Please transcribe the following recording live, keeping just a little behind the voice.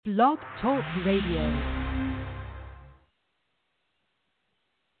Blog Talk Radio.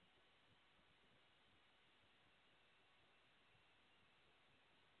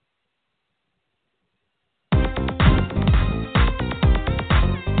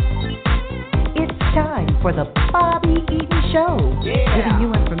 For the Bobby Eaton Show, giving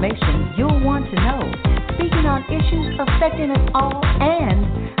you information you'll want to know, speaking on issues affecting us all,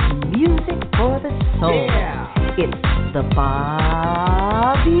 and music for the soul. It's the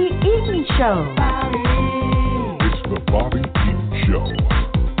Bobby Eaton Show. It's the Bobby Eaton Show.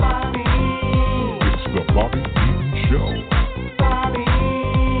 It's the Bobby Eaton Show.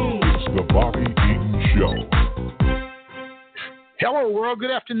 It's the Bobby Eaton Show. Hello, world.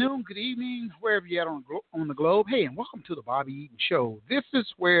 Good afternoon, good evening, wherever you're at on the globe. Hey, and welcome to the Bobby Eaton Show. This is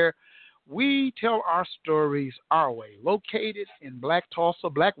where we tell our stories our way. Located in Black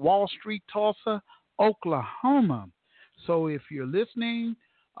Wall Street, Tulsa, Oklahoma. So if you're listening,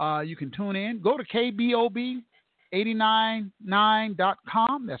 you can tune in. Go to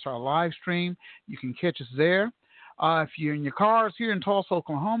KBOB899.com. That's our live stream. You can catch us there. If you're in your cars here in Tulsa,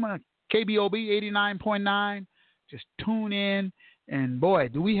 Oklahoma, KBOB 89.9, just tune in. And boy,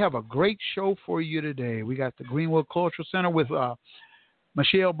 do we have a great show for you today. We got the Greenwood Cultural Center with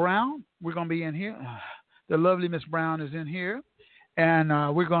Michelle Brown. We're going to be in here. The lovely Miss Brown is in here. And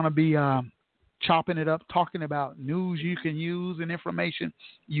we're going to be chopping it up, talking about news you can use and information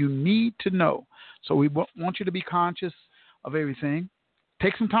you need to know. So we want you to be conscious of everything.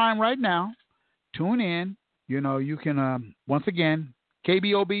 Take some time right now. Tune in. You know, you can, once again,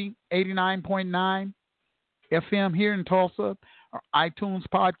 KBOB 89.9 FM here in Tulsa. Our iTunes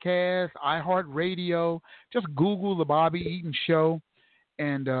podcast, iHeartRadio. Just Google the Bobby Eaton Show,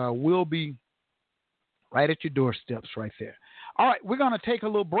 and we'll be right at your doorsteps right there. All right, we're going to take a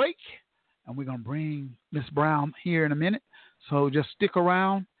little break, and we're going to bring Miss Brown here in a minute. So just stick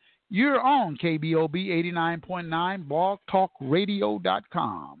around. You're on KBOB 89.9,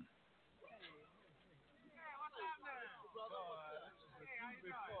 blogtalkradio.com.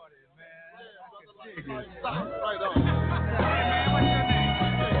 Right on.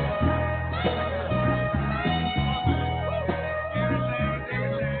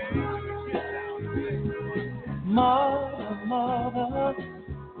 Mother,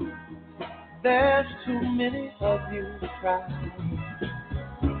 there's too many of you crying.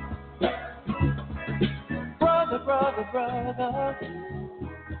 Brother,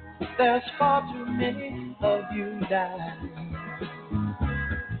 there's far too many of you dying.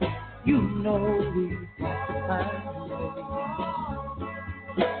 You know we've got to find a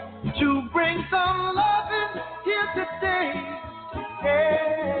way to bring some loving here today.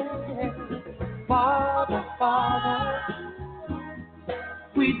 Hey, Father,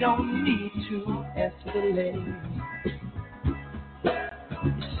 we don't need to escalate.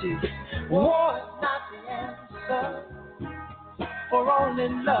 You see, war is not the answer, for only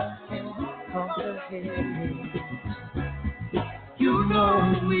love can conquer hate. You know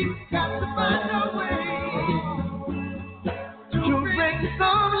we've got to find a way to bring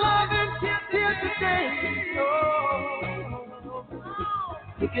some loving here today. Oh,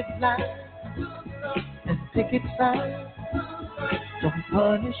 pick it light and pick it fine. Don't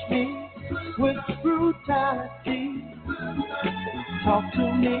punish me with brutality. Talk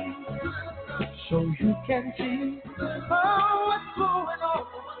to me so you can see what's going on.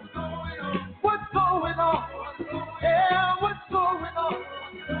 What's going on? Yeah, what's going on?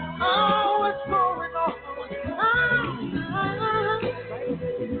 Oh, what's going on?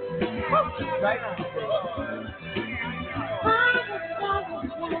 Right now.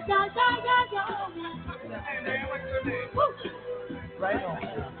 Right on.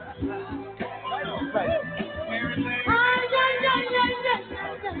 Right.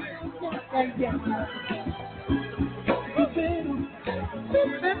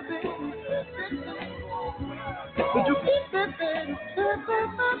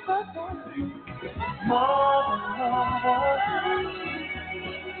 Mother,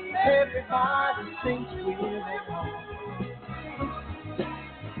 everybody thinks we're at home.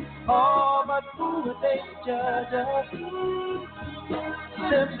 Oh, but who would they judge us?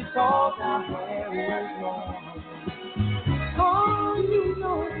 Simply cause our hair is long. Oh, you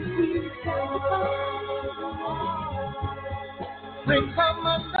know we can't bring some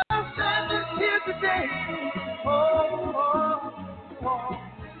understanding here today. Oh.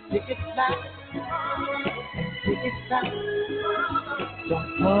 Pick it light and pick it tight. Don't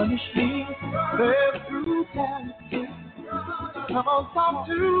punish me with brutality. Come on, talk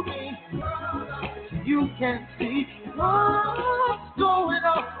to me so you can see what's going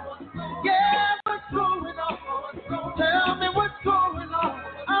on. Yeah, what's going on? Tell me what's going on.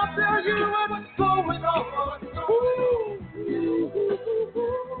 tell you what's going on.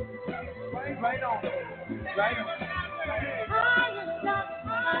 Right on. Right on.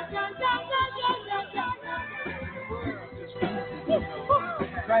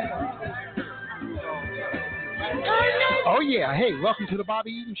 Oh, yeah. Hey, welcome to the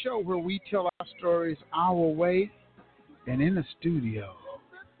Bobby Eaton Show, where we tell our stories our way. And in the studio,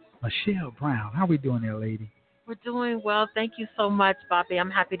 Michelle Brown. How we doing there, lady? We're doing well. Thank you so much, Bobby. I'm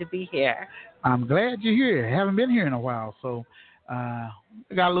happy to be here. I'm glad you're here. Haven't been here in a while, so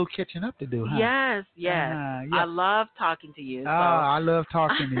we got a little catching up to do, huh? Yes. Yeah. I love talking to you. I love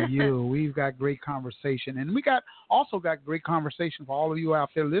talking to you. We've got great conversation, and we also got great conversation for all of you out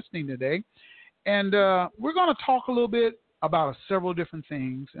there listening today. And we're going to talk a little bit about several different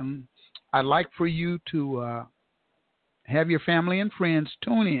things, and I'd like for you to have your family and friends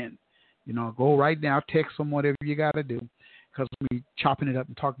tune in. You know, go right now, text them, whatever you got to do, because we're chopping it up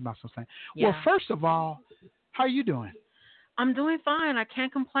and talking about something. Yeah. Well, first of all, how are you doing? I'm doing fine. I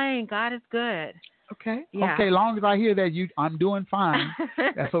can't complain. God is good. Okay. Yeah. Okay. Long as I hear that I'm doing fine,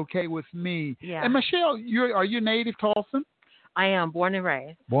 that's okay with me. Yeah. And Michelle, are you native Tulsa? I am born and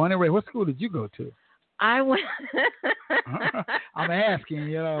raised. Born and raised. What school did you go to? I went. I'm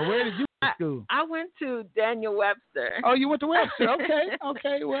asking. Where did you go to school? I went to Daniel Webster. Oh, you went to Webster.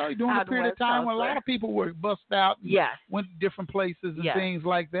 Okay. Well, during a period of time when a lot of people were bussed out and went to different places and things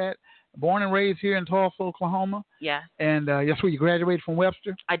like that. Born and raised here in Tulsa, Oklahoma. Yeah. And that's where you graduated from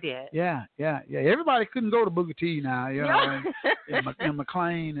Webster? I did. Yeah. Everybody couldn't go to Booker T now, and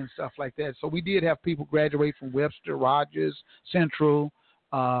McLean and stuff like that. So we did have people graduate from Webster, Rogers, Central,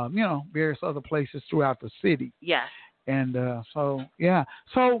 various other places throughout the city. Yes. And So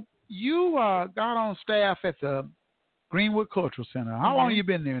you got on staff at the Greenwood Cultural Center. How long have you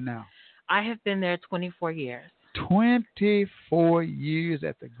been there now? I have been there 24 years. 24 years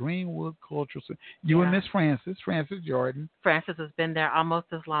at the Greenwood Cultural Center. You and Miss Frances Jordan. Frances has been there almost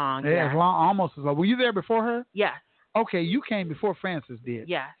as long. Yeah, almost as long. Were you there before her? Yes. Okay, you came before Frances did.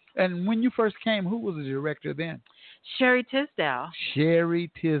 Yes. And when you first came, who was the director then? Sherry Tisdale.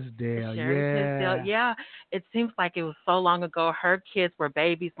 Sherry Tisdale, yeah. It seems like it was so long ago. Her kids were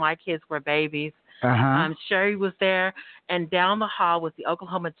babies. My kids were babies. Sherry was there, and down the hall was the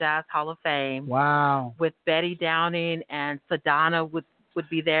Oklahoma Jazz Hall of Fame. Wow. With Betty Downing, and Sedona would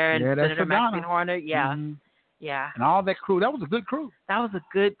be there, and Senator Maxine Horner. Yeah. Mm-hmm. Yeah. And all that crew. That was a good crew. That was a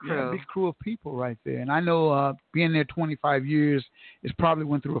good crew. Yeah, a big crew of people right there. And I know being there 25 years, it's probably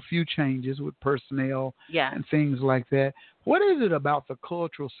went through a few changes with personnel and things like that. What is it about the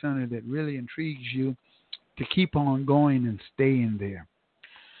Cultural Center that really intrigues you to keep on going and staying there?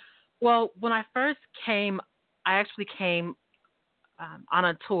 Well, when I first came, I actually came on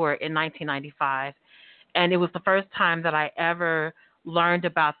a tour in 1995, and it was the first time that I ever learned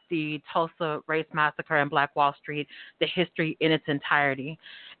about the Tulsa Race Massacre and Black Wall Street, the history in its entirety.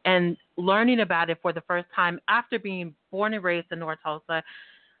 And learning about it for the first time after being born and raised in North Tulsa,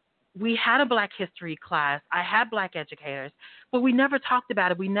 we had a Black history class. I had Black educators, but we never talked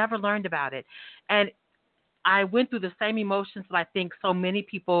about it. We never learned about it. And I went through the same emotions that I think so many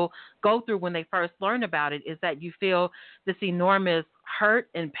people go through when they first learn about it, is that you feel this enormous hurt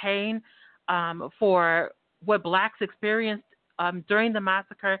and pain for what Blacks experienced during the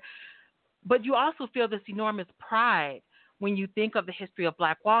massacre, but you also feel this enormous pride when you think of the history of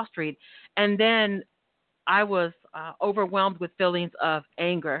Black Wall Street. And then I was overwhelmed with feelings of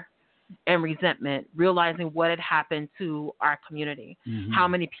anger and resentment, realizing what had happened to our community, how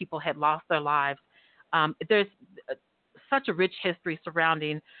many people had lost their lives. There's such a rich history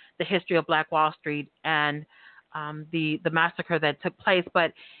surrounding the history of Black Wall Street and the massacre that took place,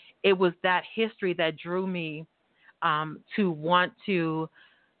 but it was that history that drew me to want to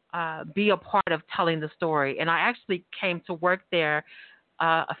be a part of telling the story. And I actually came to work there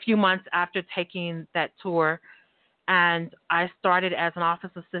a few months after taking that tour, and I started as an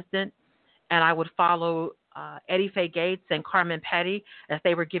office assistant, and I would follow Eddie Faye Gates and Carmen Petty as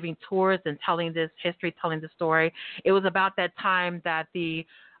they were giving tours and telling this history, telling the story. It was about that time that the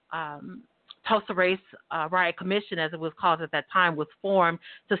Tulsa Race Riot Commission, as it was called at that time, was formed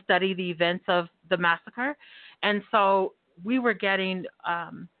to study the events of the massacre. And so we were getting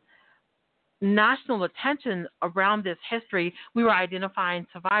national attention around this history. We were identifying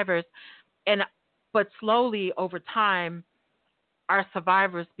survivors, but slowly over time, our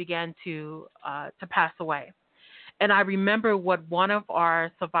survivors began to pass away. And I remember what one of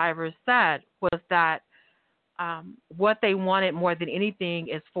our survivors said was that what they wanted more than anything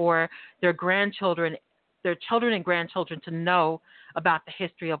is for their children and grandchildren to know about the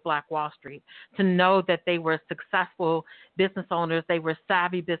history of Black Wall Street, to know that they were successful business owners, they were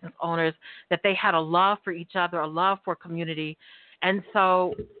savvy business owners, that they had a love for each other, a love for community. And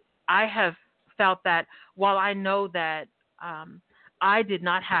so I have felt that while I know that I did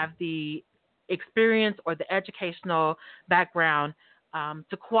not have the experience or the educational background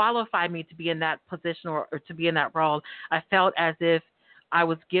to qualify me to be in that position or to be in that role, I felt as if I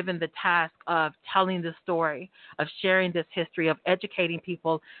was given the task of telling this story, of sharing this history, of educating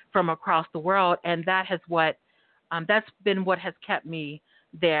people from across the world, and that's been what has kept me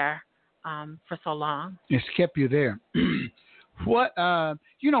there for so long. It's kept you there. What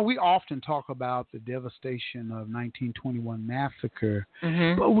we often talk about the devastation of 1921 massacre,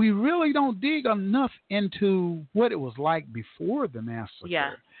 but we really don't dig enough into what it was like before the massacre.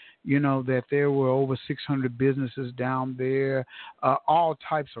 Yeah. That there were over 600 businesses down there, all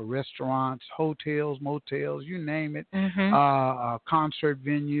types of restaurants, hotels, motels, you name it, concert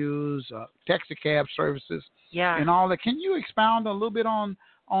venues, taxi cab services, and all that. Can you expound a little bit on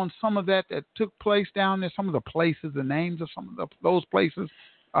some of that took place down there, some of the places, the names of some of those places?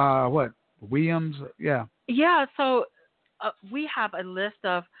 Williams? Yeah. Yeah, so we have a list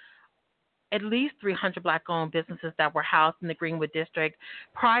of at least 300 Black-owned businesses that were housed in the Greenwood District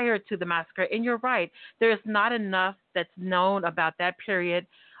prior to the massacre. And you're right, there's not enough that's known about that period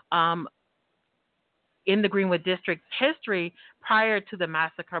in the Greenwood District's history prior to the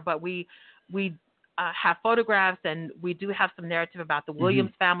massacre, but we have photographs, and we do have some narrative about the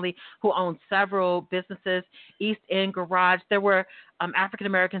Williams family, who owned several businesses, East End Garage. There were African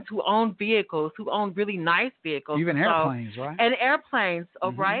Americans who owned vehicles, who owned really nice vehicles. Even airplanes, right? And airplanes,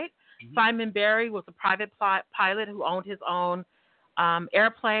 right? Simon Berry was a private pilot who owned his own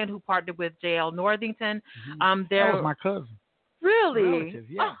airplane, who partnered with J.L. Northington. That was my cousin. Really? Relative,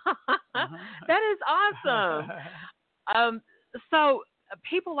 yeah. That is awesome. So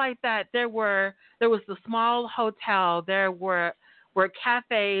people like that. There was the small hotel. There were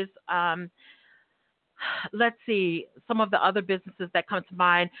cafes. Let's see some of the other businesses that come to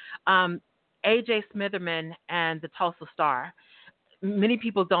mind. A.J. Smitherman and the Tulsa Star. Many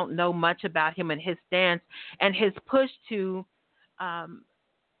people don't know much about him and his stance and his push to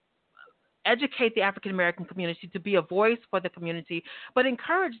educate the African American community, to be a voice for the community, but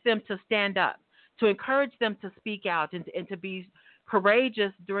encourage them to stand up, to encourage them to speak out, and to be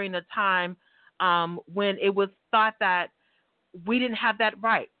courageous during a time when it was thought that we didn't have that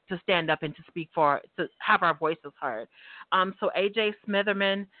right to stand up and to speak to have our voices heard. So A.J.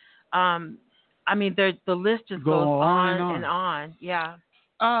 Smitherman, the list just goes on and on. Yeah.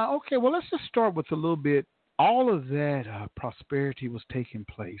 Okay, well, let's just start with a little bit. All of that prosperity was taking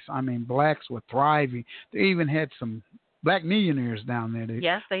place. Blacks were thriving. They even had some black millionaires down there.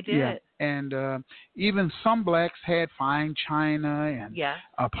 Yes, they did. Yeah. And even some blacks had fine china and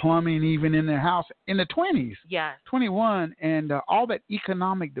plumbing even in their house in the 20s. Yes. 21. And all that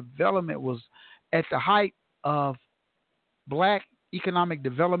economic development was at the height of black economic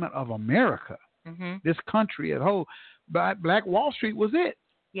development of America. This country as a whole. Black Wall Street was it.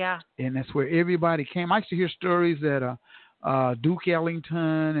 Yeah. And that's where everybody came. I used to hear stories that Duke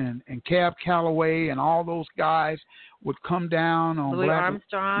Ellington and Cab Calloway and all those guys would come down on Louis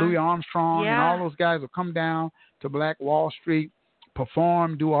Armstrong and all those guys would come down to Black Wall Street,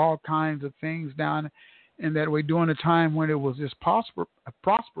 perform, do all kinds of things down in that way during a time when it was just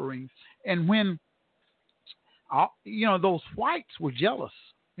prospering, and when those whites were jealous.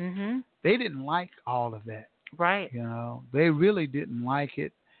 They didn't like all of that. Right. They really didn't like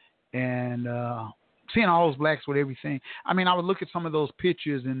it. And seeing all those blacks with everything. I would look at some of those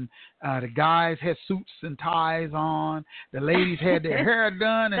pictures, and the guys had suits and ties on. The ladies had their hair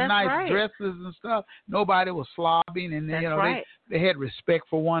done and nice dresses and stuff. Nobody was slobbing, and they had respect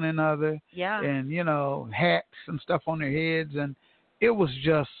for one another. Yeah. And hats and stuff on their heads, and it was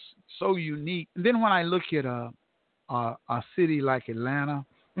just so unique. And then when I look at a city like Atlanta,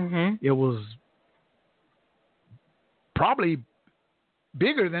 it was probably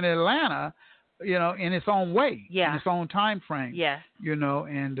bigger than Atlanta, in its own way, in its own time frame. Yes.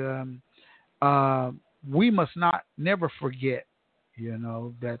 And we must never forget,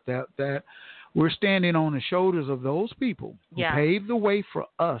 that we're standing on the shoulders of those people who paved the way for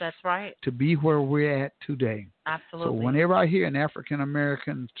us. That's right. To be where we're at today. Absolutely. So whenever I hear an African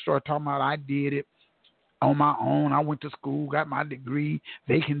American start talking about I did it on my own, I went to school, got my degree,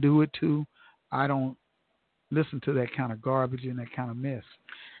 they can do it too, I don't listen to that kind of garbage and that kind of mess.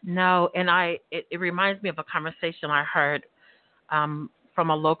 No, and it reminds me of a conversation I heard from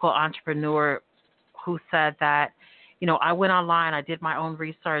a local entrepreneur who said that I went online, I did my own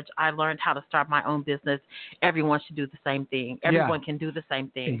research, I learned how to start my own business. Everyone should do the same thing. Everyone can do the same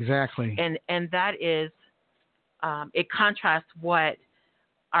thing. Exactly. And that is, it contrasts what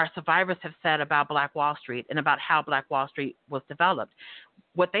our survivors have said about Black Wall Street and about how Black Wall Street was developed.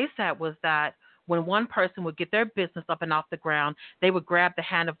 What they said was that when one person would get their business up and off the ground, they would grab the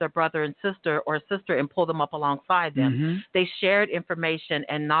hand of their brother and sister or sister and pull them up alongside them. Mm-hmm. They shared information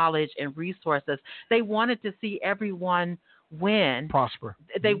and knowledge and resources. They wanted to see everyone win. Prosper.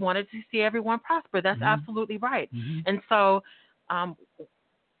 They wanted to see everyone prosper. That's absolutely right. And so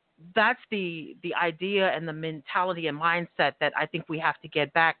that's the idea and the mentality and mindset that I think we have to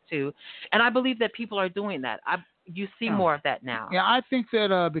get back to. And I believe that people are doing that. You see more of that now. Yeah, I think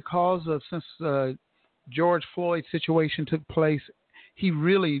that because of since George Floyd's situation took place, he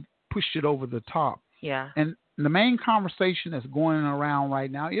really pushed it over the top. Yeah. And the main conversation that's going around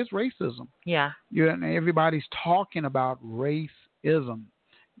right now is racism. Yeah. Everybody's talking about racism,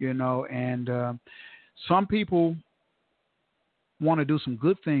 and some people want to do some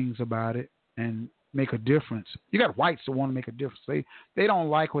good things about it and make a difference. You got whites that want to make a difference. They don't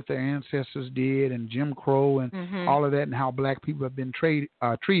like what their ancestors did and Jim Crow and all of that and how black people have been treated.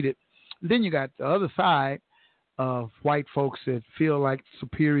 And then you got the other side of white folks that feel like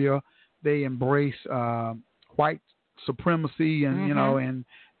superior. They embrace white supremacy and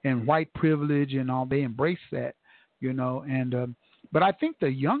and white privilege and all. They embrace that, but I think the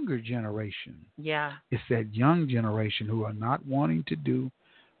younger generation, it's that young generation who are not wanting to do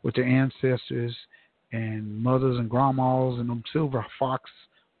what their ancestors and mothers and grandmas and them silver fox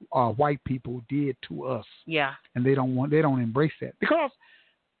white people did to us. Yeah. And they don't embrace that. Because,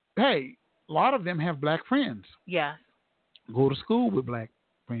 hey, a lot of them have black friends. Yeah. Go to school with black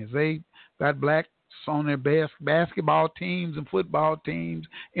friends. They got blacks on their basketball teams and football teams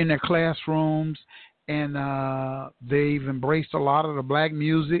in their classrooms. And they've embraced a lot of the black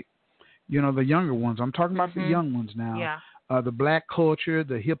music, the younger ones. I'm talking about the young ones now. Yeah. The black culture,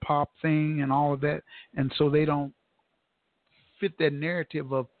 the hip-hop thing and all of that. And so they don't fit that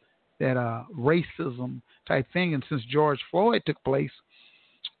narrative of that racism type thing. And since George Floyd took place,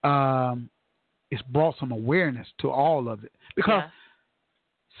 it's brought some awareness to all of it. Because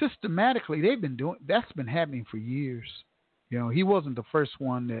systematically that's been happening for years. He wasn't the first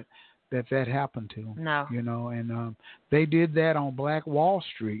one that happened to. No. And they did that on Black Wall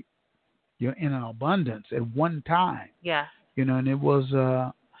Street, in an abundance at one time. Yeah. And it was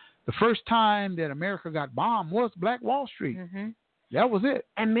the first time that America got bombed was Black Wall Street. That was it.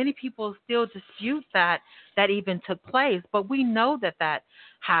 And many people still dispute that even took place, but we know that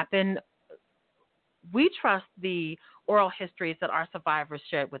happened. We trust the oral histories that our survivors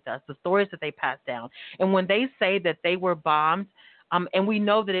shared with us, the stories that they passed down. And when they say that they were bombed, and we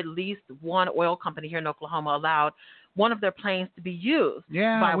know that at least one oil company here in Oklahoma allowed one of their planes to be used.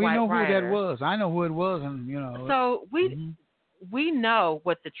 Yeah, by we white know rioters. who that was. I know who it was, and So we know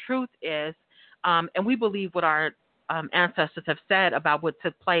what the truth is, and we believe what our ancestors have said about what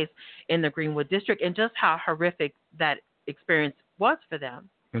took place in the Greenwood district and just how horrific that experience was for them.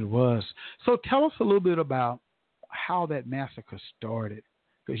 It was. So tell us a little bit about how that massacre started,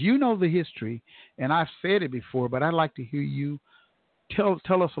 because you know the history, and I've said it before, but I'd like to hear you tell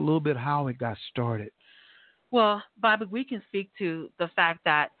us a little bit how it got started. Well, Bobby, we can speak to the fact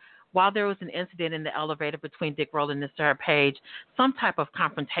that while there was an incident in the elevator between Dick Rowland and Sarah Page, some type of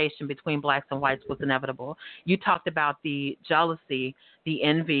confrontation between blacks and whites was inevitable. You talked about the jealousy, the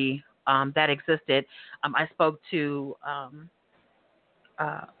envy that existed. I spoke to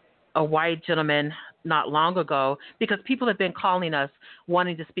a white gentleman not long ago because people have been calling us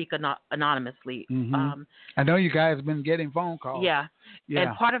wanting to speak anonymously. I know you guys have been getting phone calls. Yeah.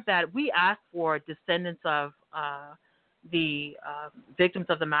 And part of that, we asked for descendants of the victims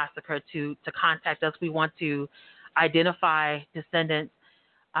of the massacre to contact us. We want to identify descendants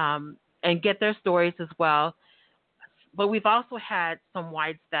and get their stories as well. But we've also had some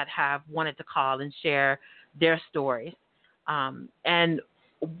whites that have wanted to call and share their stories. And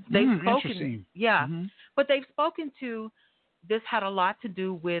they've spoken, but they've spoken to, this had a lot to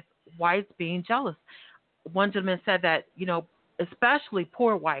do with whites being jealous. One gentleman said that, especially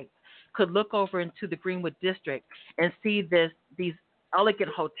poor whites could look over into the Greenwood district and see these elegant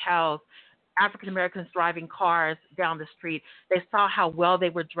hotels, African Americans driving cars down the street. They saw how well they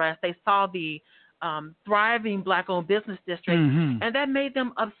were dressed. They saw the thriving black-owned business district, and that made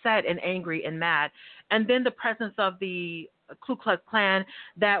them upset and angry and mad. And then the presence of the Ku Klux Klan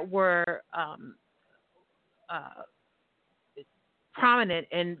that were prominent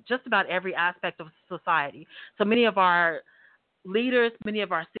in just about every aspect of society. So many of our leaders, many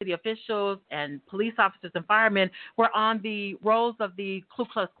of our city officials and police officers and firemen were on the rolls of the Ku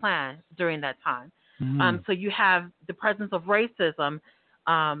Klux Klan during that time. So you have the presence of racism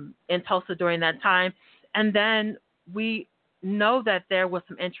in Tulsa during that time. And then we know that there was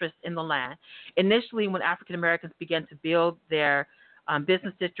some interest in the land. Initially, when African Americans began to build their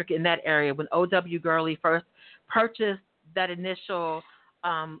business district in that area, when O.W. Gurley first purchased that initial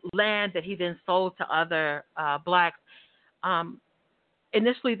land that he then sold to other blacks,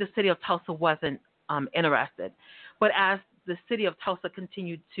 initially the city of Tulsa wasn't interested. But as the city of Tulsa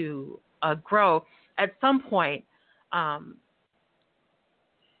continued to grow, at some point,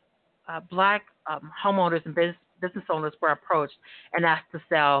 black homeowners and business owners were approached and asked to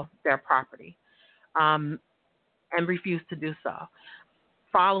sell their property and refused to do so.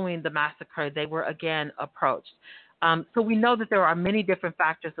 Following the massacre, they were again approached. So we know that there are many different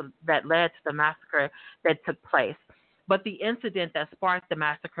factors that led to the massacre that took place. But the incident that sparked the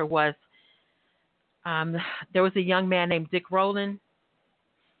massacre was there was a young man named Dick Rowland.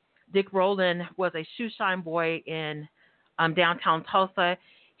 Dick Rowland was a shoe shine boy in downtown Tulsa.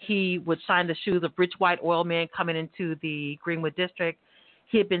 He would shine the shoes of rich white oil men coming into the Greenwood district.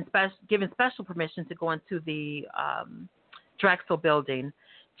 He had been given special permission to go into the Drexel building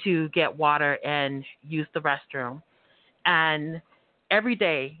to get water and use the restroom. And every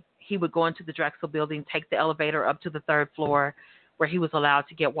day he would go into the Drexel building, take the elevator up to the third floor where he was allowed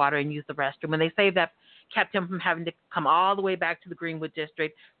to get water and use the restroom. And they say that kept him from having to come all the way back to the Greenwood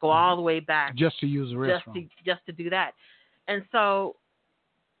district, go all the way back. Just to use the restroom. Just to do that. And so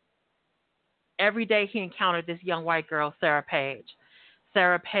every day he encountered this young white girl, Sarah Page.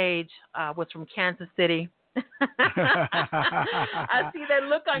 Sarah Page was from Kansas City. I see that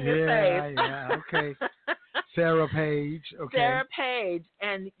look on your face. Yeah, okay. Sarah Page. Okay. Sarah Page.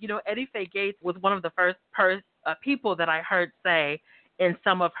 And, Eddie Faye Gates was one of the first people that I heard say in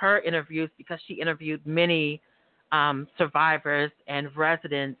some of her interviews, because she interviewed many survivors and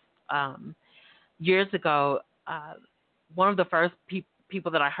residents years ago. One of the first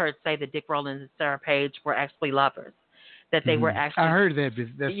people that I heard say that Dick Rowland and Sarah Page were actually lovers. That they were actually. I heard that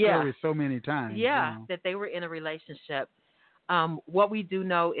story so many times. Yeah, that they were in a relationship. What we do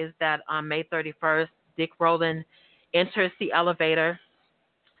know is that on May 31st, Dick Rowland enters the elevator,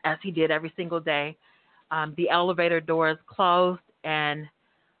 as he did every single day. The elevator doors closed, and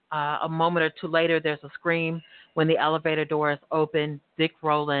a moment or two later, there's a scream. When the elevator doors open, Dick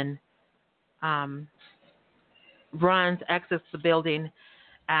Rowland runs, exits the building,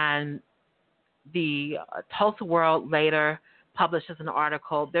 and the Tulsa World later publishes an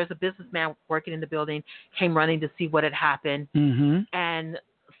article. There's a businessman working in the building, came running to see what had happened. And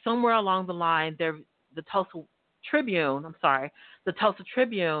somewhere along the line, the Tulsa Tribune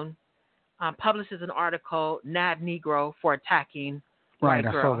publishes an article, Nab Negro for attacking white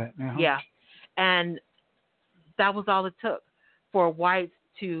girl. I saw that. Yeah. And that was all it took for whites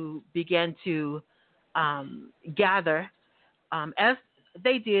to begin to gather. As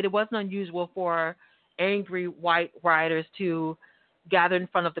they did, it wasn't unusual for angry white rioters to gather in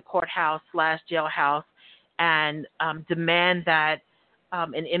front of the courthouse/jailhouse and demand that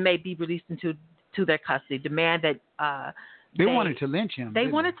an inmate be released into their custody, demand that they wanted to lynch him. They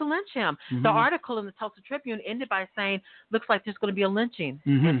wanted to lynch him. The article in the Tulsa Tribune ended by saying, looks like there's going to be a lynching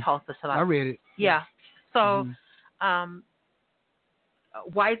in Tulsa tonight. I read it. Yeah. So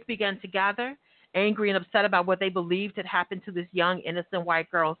whites began to gather, angry and upset about what they believed had happened to this young, innocent white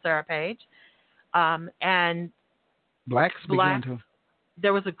girl, Sarah Page. And blacks began to.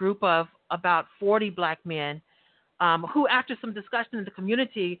 There was a group of about 40 black men who, after some discussion in the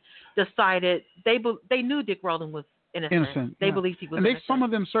community, decided they knew Dick Rowland was innocent. They believed he was innocent. Some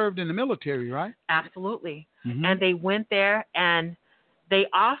of them served in the military, right? Absolutely. And they went there and they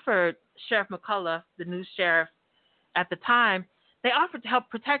offered Sheriff McCullough, the new sheriff at the time, they offered to help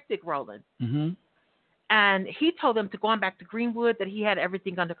protect Dick Rowland. And he told them to go on back to Greenwood, that he had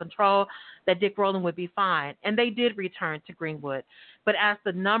everything under control, that Dick Rowland would be fine. And they did return to Greenwood. But as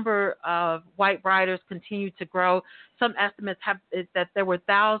the number of white rioters continued to grow, some estimates have is that there were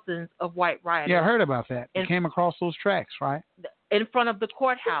thousands of white rioters. Yeah, I heard about that. You came across those tracks, right? In front of the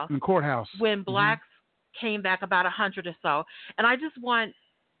courthouse. In the courthouse. When blacks came back, about 100 or so. And I just want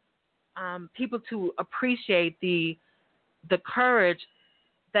people to appreciate the courage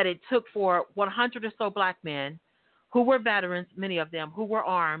that it took for 100 or so black men who were veterans, many of them, who were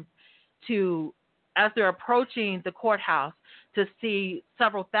armed, to, as they're approaching the courthouse, to see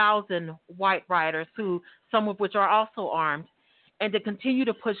several thousand white rioters, some of which are also armed, and to continue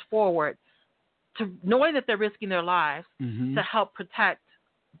to push forward, to knowing that they're risking their lives to help protect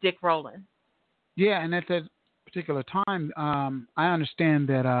Dick Rowland. Yeah, and particular time, I understand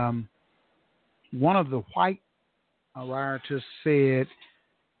that one of the white rioters said,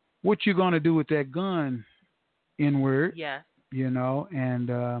 "What you gonna do with that gun, N-word?" Yes. You know,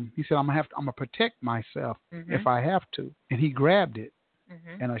 and he said, "I'm gonna protect myself Mm-hmm. if I have to." And he grabbed it,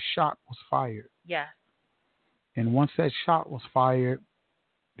 Mm-hmm. and a shot was fired. Yes. And once that shot was fired,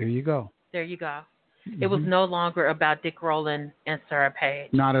 there you go. There you go. Mm-hmm. It was no longer about Dick Rowland and Sarah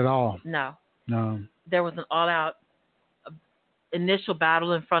Page. Not at all. No. No. There was an all-out initial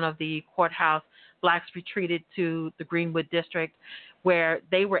battle in front of the courthouse. Blacks retreated to the Greenwood district, where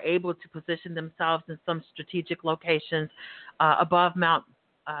they were able to position themselves in some strategic locations above Mount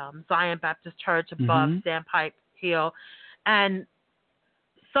Zion Baptist Church, above Sandpipe Hill. And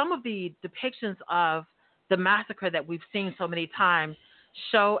some of the depictions of the massacre that we've seen so many times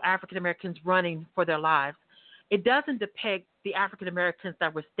show African Americans running for their lives. It doesn't depict the African Americans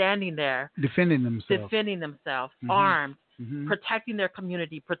that were standing there defending themselves, armed, protecting their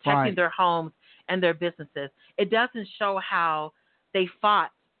community, protecting right. their homes and their businesses. It doesn't show how they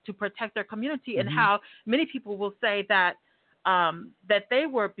fought to protect their community and how many people will say that that they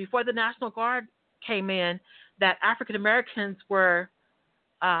were, before the National Guard came in, that African Americans were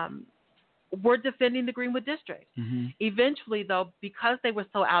defending the Greenwood district. Eventually, though, because they were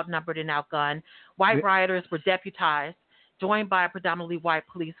so outnumbered and outgunned, white rioters were deputized, joined by a predominantly white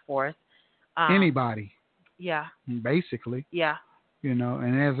police force. Anybody. Yeah. Basically. Yeah. You know,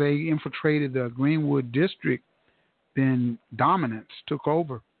 and as they infiltrated the Greenwood district, then dominance took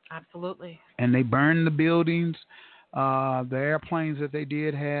over. Absolutely. And they burned the buildings, the airplanes that they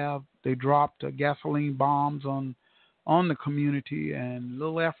did have. They dropped gasoline bombs on the community, and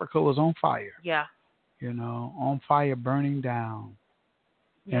Little Africa was on fire. Yeah. You know, on fire, burning down.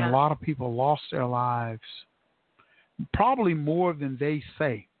 Yeah. And a lot of people lost their lives, probably more than they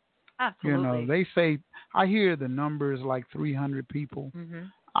say. Absolutely. You know, they say, I hear the numbers like 300 people.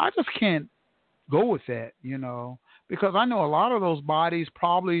 I just can't go with that, you know, because I know a lot of those bodies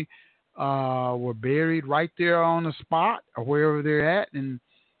probably were buried right there on the spot or wherever they're at and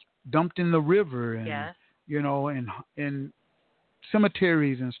dumped in the river and, you know, in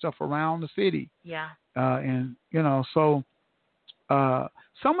cemeteries and stuff around the city. Yeah. And, you know, so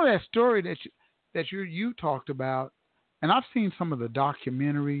some of that story that you talked about, and I've seen some of the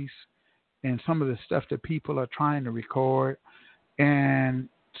documentaries and some of the stuff that people are trying to record, and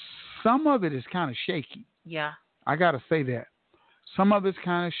some of it is kind of shaky. Yeah. I got to say that. Some of it's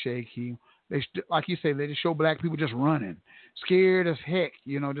kind of shaky. They, like you say, they just show black people just running, scared as heck,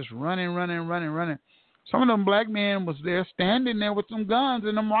 you know, just running. Some of them black men was there standing there with them guns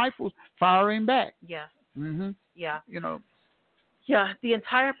and them rifles firing back. Yeah. Yeah. You know. Yeah, the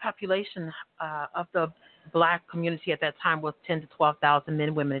entire population of the black community at that time was 10 to 12,000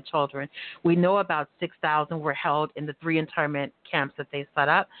 men, women, and children. We know about 6,000 were held in the 3 internment camps that they set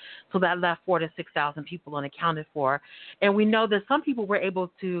up. So that left 4,000 to 6,000 people unaccounted for. And we know that some people were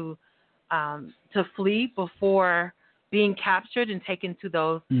able to flee before being captured and taken to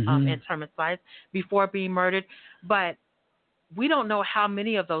those internment sites before being murdered. But we don't know how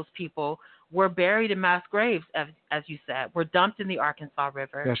many of those people were buried in mass graves, as you said, were dumped in the Arkansas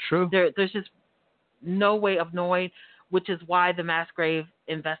River. That's true. There's just no way of knowing, which is why the mass grave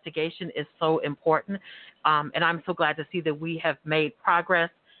investigation is so important. And I'm so glad to see that we have made progress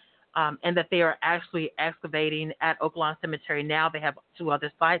and that they are actually excavating at Oaklawn Cemetery now. They have 2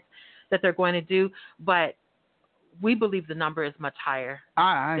 other sites that they're going to do, but we believe the number is much higher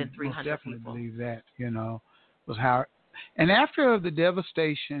than 300 most definitely people. Believe that, you know, was how. And after the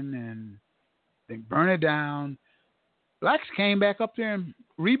devastation and they burned it down, blacks came back up there and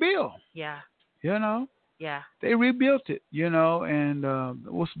rebuilt. Yeah. You know? Yeah. They rebuilt it, you know, and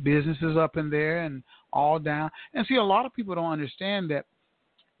there was businesses up in there and all down. And see, a lot of people don't understand that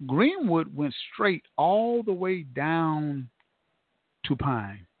Greenwood went straight all the way down to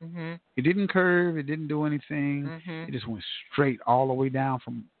Pine. It didn't curve. It didn't do anything. It just went straight all the way down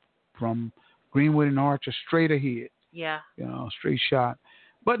from Greenwood and Archer straight ahead. Yeah. You know, straight shot.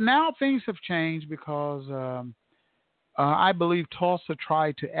 But now things have changed because I believe Tulsa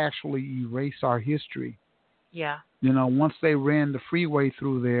tried to actually erase our history. Yeah. You know, once they ran the freeway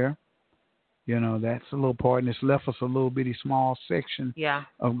through there, you know, that's a little part, and it's left us a little bitty small section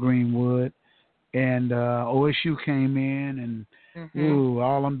of Greenwood. And OSU came in and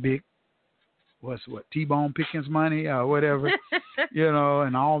all them big, T-Bone Pickens money or whatever, you know,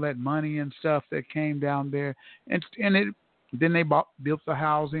 and all that money and stuff that came down there. And then they built the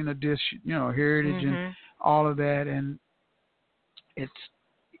housing addition, you know, heritage and all of that, and it's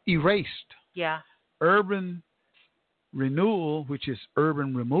erased. Yeah. Urban renewal, which is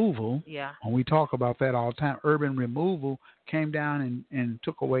urban removal. Yeah. And we talk about that all the time. Urban removal came down and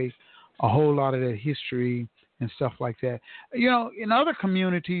took away a whole lot of that history and stuff like that. You know, in other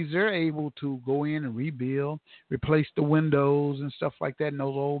communities, they're able to go in and rebuild, replace the windows and stuff like that in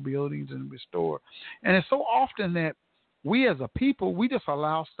those old buildings and restore. And it's so often that we as a people, we just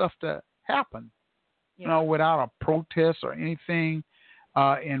allow stuff to happen, you know, without a protest or anything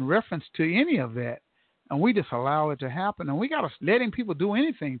in reference to any of that. And we just allow it to happen. And we got to letting people do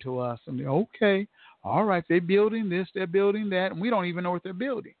anything to us. And they're okay, all right, they're building this, they're building that, and we don't even know what they're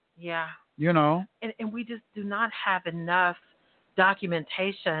building. Yeah. You know? And we just do not have enough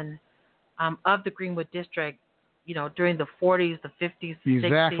documentation of the Greenwood District, you know, during the 40s, the 50s, the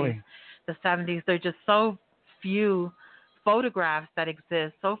 60s, the 70s. There are just so few photographs that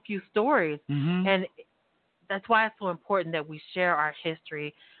exist, so few stories. And that's why it's so important that we share our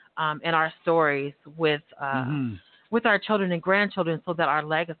history and our stories with our children and grandchildren, so that our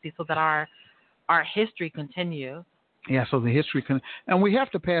legacy, so that our history continues. Yeah, so the history can, and we have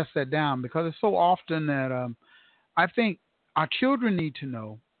to pass that down, because it's so often that I think our children need to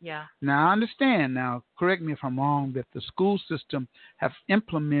know. Yeah. Now, I understand, now, correct me if I'm wrong, that the school system have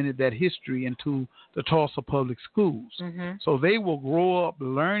implemented that history into the Tulsa public schools. So they will grow up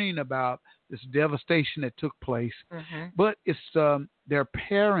learning about this devastation that took place. But it's their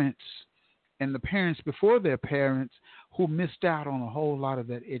parents and the parents before their parents who missed out on a whole lot of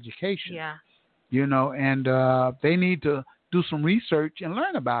that education. Yeah. You know, and they need to do some research and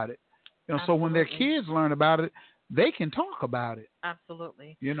learn about it. You know, so when their kids learn about it, they can talk about it.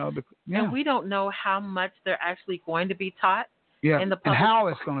 Absolutely. You know, and we don't know how much they're actually going to be taught. Yeah, in the and how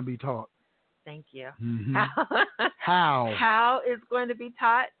it's going to be taught. Thank you. How it's going to be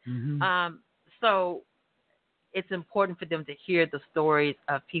taught. So it's important for them to hear the stories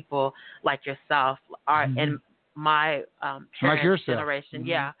of people like yourself, and my parents' generation,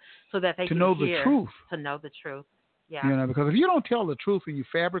 so that they can know hear, the truth. To know the truth, You know, because if you don't tell the truth and you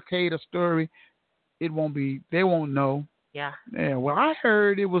fabricate a story, it won't be. They won't know. Yeah. Yeah. Well, I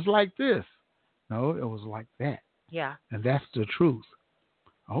heard it was like this. No, it was like that. Yeah. And that's the truth.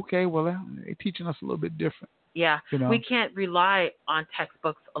 Okay. Well, they're teaching us a little bit different. Yeah. You know? We can't rely on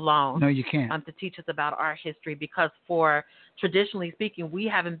textbooks alone. No, you can't. To teach us about our history, because traditionally speaking, we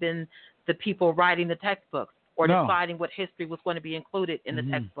haven't been the people writing the textbooks or deciding what history was going to be included in the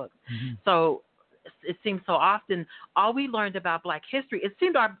textbooks. So it seems so often all we learned about Black history, it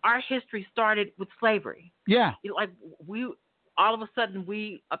seemed our history started with slavery. Yeah. Like all of a sudden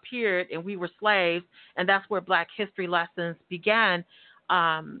we appeared and we were slaves, and that's where Black history lessons began.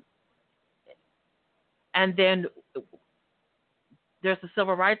 And then there's the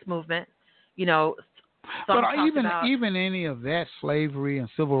Civil Rights Movement, you know. But even any of that slavery and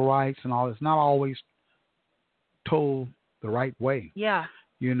civil rights and all, it's not always told the right way. Yeah.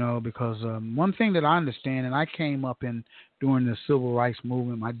 You know, because one thing that I understand, and I came up in during the civil rights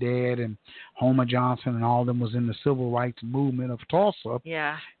movement, my dad and Homer Johnson and all of them was in the civil rights movement of Tulsa.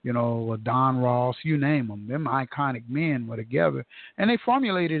 Yeah. You know, Don Ross, you name them. Them iconic men were together. And they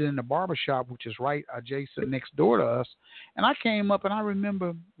formulated in the barbershop, which is right adjacent next door to us. And I came up and I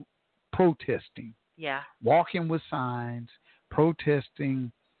remember protesting. Yeah. Walking with signs,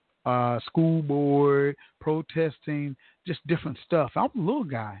 protesting school board, protesting just different stuff. I'm a little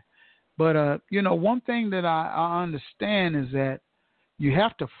guy. But, you know, one thing that I understand is that you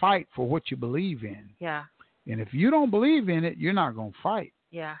have to fight for what you believe in. Yeah. And if you don't believe in it, you're not going to fight.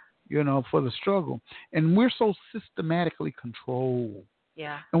 Yeah. You know, for the struggle. And we're so systematically controlled.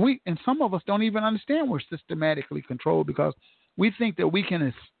 Yeah. And some of us don't even understand we're systematically controlled, because we think that we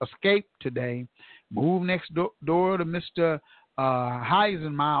can escape today, move next door to Mr.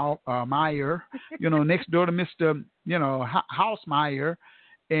 Heisenmeyer, you know, next door to Mr. You know, Hausmeyer,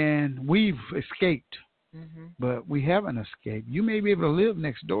 and we've escaped. But we haven't escaped. You may be able to live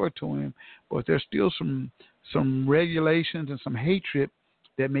next door to him, but there's still some regulations and some hatred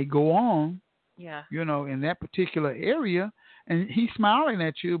that may go on. Yeah. You know, in that particular area, and he's smiling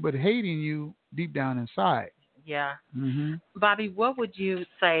at you but hating you deep down inside. Yeah. Bobby, what would you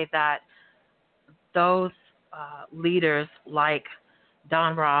say that those leaders like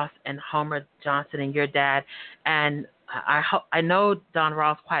Don Ross and Homer Johnson and your dad, and I know Don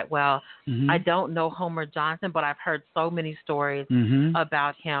Ross quite well. I don't know Homer Johnson, but I've heard so many stories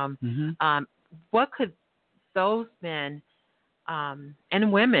about him. What could those men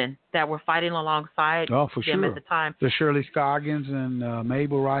and women that were fighting alongside them at the time, the Shirley Scoggins and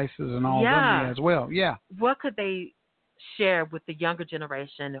Mabel Rices and all them as well. Yeah. What could they share with the younger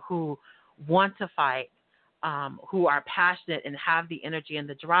generation who want to fight, who are passionate and have the energy and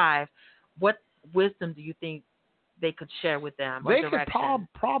the drive? What wisdom do you think they could share with them, or they direction? could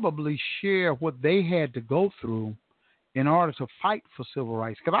probably share what they had to go through in order to fight for civil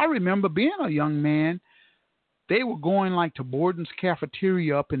rights. Because I remember being a young man, they were going like to Borden's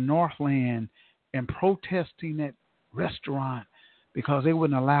Cafeteria up in Northland and protesting that restaurant because they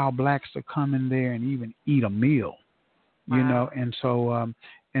wouldn't allow blacks to come in there and even eat a meal, you know. And so,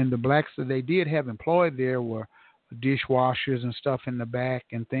 and the blacks that they did have employed there were dishwashers and stuff in the back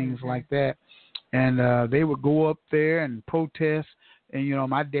and things like that. And they would go up there and protest. And, you know,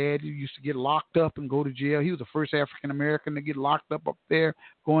 my dad used to get locked up and go to jail. He was the first African-American to get locked up there,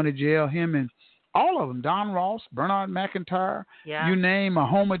 going to jail. Him and all of them, Don Ross, Bernard McIntyre, you name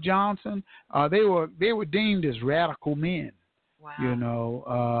Homer Johnson, they were deemed as radical men. Wow. You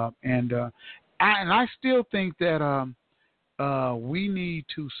know, and I still think that we need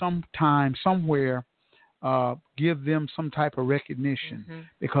to sometime, somewhere, give them some type of recognition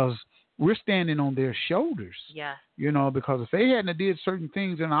because we're standing on their shoulders. Yeah. You know, because if they hadn't did certain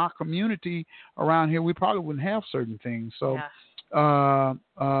things in our community around here, we probably wouldn't have certain things. So,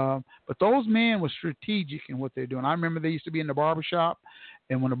 but those men were strategic in what they're doing. I remember they used to be in the barbershop,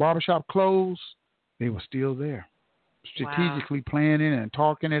 and when the barbershop closed, they were still there, strategically planning and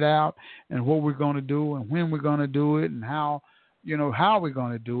talking it out and what we're going to do and when we're going to do it and how we're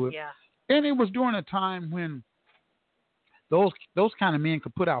going to do it. Yeah. And it was during a time when those kind of men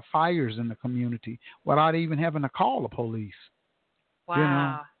could put out fires in the community without even having to call the police. Wow. You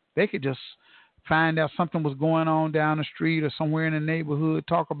know, they could just find out something was going on down the street or somewhere in the neighborhood,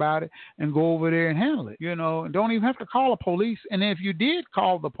 talk about it, and go over there and handle it. You know, and don't even have to call the police. And if you did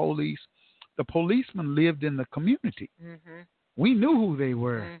call the policeman lived in the community. We knew who they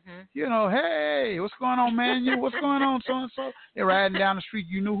were. You know, hey, what's going on, man? What's going on, so-and-so? They're riding down the street.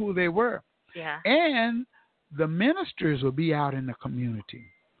 You knew who they were. Yeah. And the ministers would be out in the community.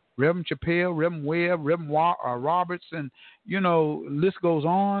 Reverend Chappelle, Reverend Webb, Reverend Roberts, and, you know, list goes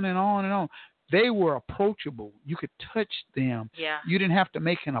on and on and on. They were approachable. You could touch them. Yeah. You didn't have to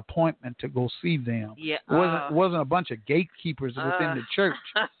make an appointment to go see them. Yeah. It wasn't a bunch of gatekeepers within the church.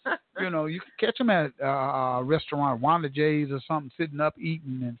 You know, you could catch them at a restaurant, Wanda J's or something, sitting up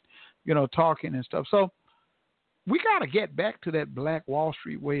eating and, you know, talking and stuff. So we got to get back to that Black Wall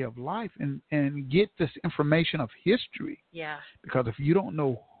Street way of life and get this information of history. Yeah. Because if you don't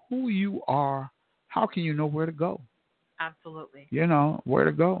know who you are, how can you know where to go? Absolutely. You know, where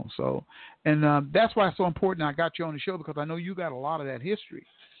to go. So, and that's why it's so important I got you on the show, because I know you got a lot of that history.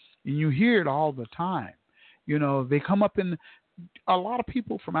 And you hear it all the time. You know, they come up in, a lot of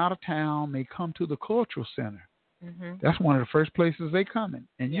people from out of town may come to the Cultural Center. That's one of the first places they come in.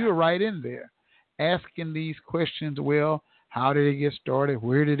 And you're right in there asking these questions. Well, how did it get started?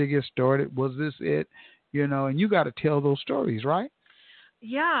 Where did it get started? Was this it? You know, and you got to tell those stories, right?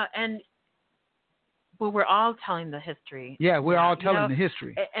 Yeah, and well, we're all telling the history. Yeah, we're all telling the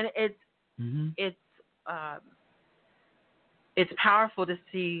history, and it's powerful to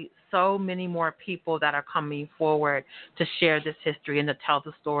see so many more people that are coming forward to share this history and to tell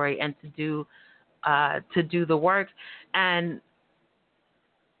the story and to do the work.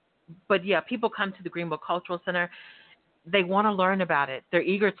 But yeah, people come to the Greenwood Cultural Center. They want to learn about it. They're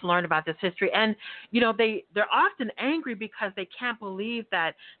eager to learn about this history. And, you know, they're often angry because they can't believe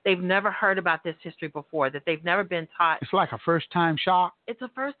that they've never heard about this history before, that they've never been taught. It's like a first-time shock. It's a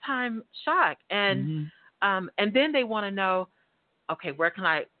first-time shock. And and then they want to know, okay, where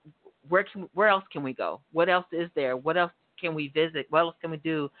else can we go? What else is there? What else can we visit? What else can we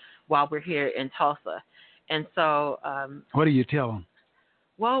do while we're here in Tulsa? And so what do you tell them?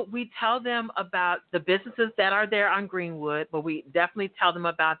 Well, we tell them about the businesses that are there on Greenwood, but we definitely tell them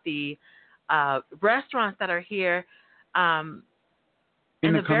about the restaurants that are here in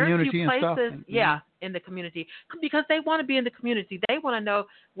the community and stuff. Yeah, in the community, because they want to be in the community. They want to know,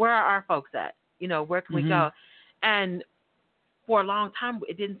 where are our folks at? You know, where can we go? And for a long time,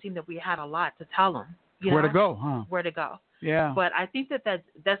 it didn't seem that we had a lot to tell them. Where to go, huh? Where to go. Yeah. But I think that's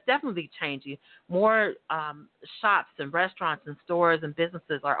definitely changing. More shops and restaurants and stores and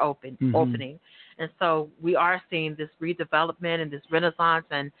businesses are opening. And so we are seeing this redevelopment and this renaissance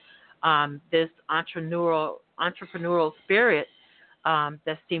and this entrepreneurial spirit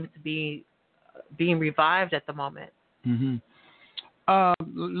that seems to be being revived at the moment. A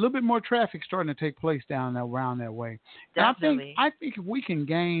little bit more traffic starting to take place around that way. Definitely. I think if we can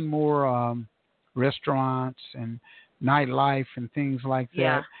gain more restaurants and nightlife and things like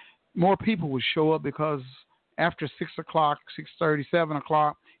that, more people would show up, because after 6 o'clock, 6:30, 7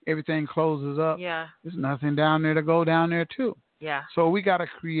 o'clock, everything closes up. Yeah. There's nothing down there to go down there too. Yeah. So we got to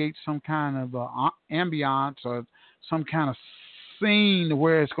create some kind of ambiance or some kind of scene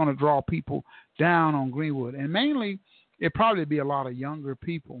where it's going to draw people down on Greenwood, and mainly it'd probably be a lot of younger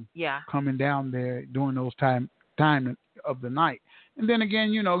people coming down there during those time of the night. And then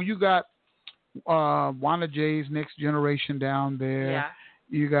again, you got Wanda J's Next Generation down there. Yeah.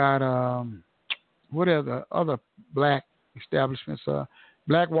 You got what are the other black establishments?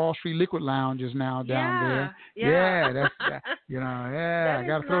 Black Wall Street Liquid Lounge is now down there. Yeah. That's I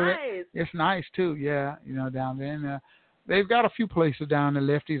gotta throw that. It's nice too. Yeah, down there. And, they've got a few places down there,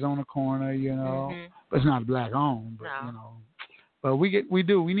 Lefties on the corner, but it's not black owned. But but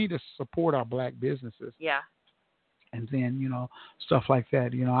we need to support our black businesses. Yeah. And then stuff like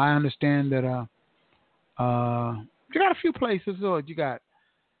that. I understand that you got a few places. You got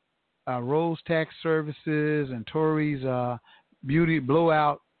Rose Tax Services and Tori's Beauty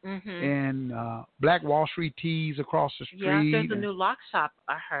Blowout and Black Wall Street Tees across the street. Yeah, there's a new lock shop,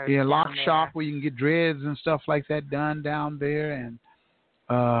 I heard. Yeah, lock shop where you can get dreads and stuff like that done down there. And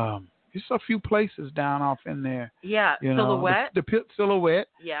just a few places down off in there. Yeah, Silhouette. The Silhouette.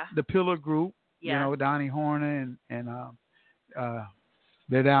 Yeah. The Pillar Group. Yeah. Donnie Horner and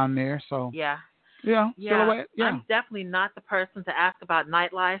they're down there. So yeah. Silhouette. Yeah. I'm definitely not the person to ask about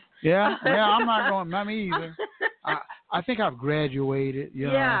nightlife. Yeah, I'm not going. Not me either. I think I've graduated,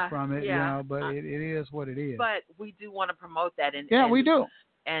 from it, but it is what it is. But we do want to promote that, we do,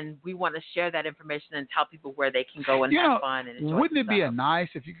 and we want to share that information and tell people where they can go and have fun and enjoy. Wouldn't it be nice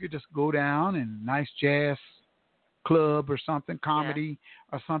if you could just go down and nice jazz club or something, comedy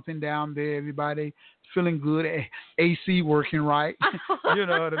or something down there, everybody feeling good, AC working right, you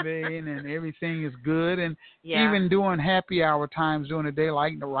know what I mean, and everything is good, and even doing happy hour times during the day,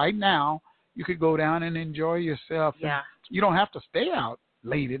 like right now, you could go down and enjoy yourself. Yeah. You don't have to stay out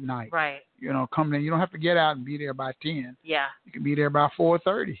late at night. Right. Come in. You don't have to get out and be there by 10. Yeah. You can be there by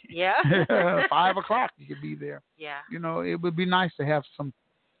 4:30. Yeah. 5 o'clock you could be there. Yeah. It would be nice to have some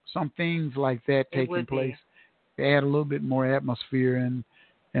things like that taking place. Add a little bit more atmosphere and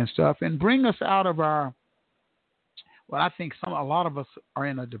stuff, and bring us out of our. Well, I think a lot of us are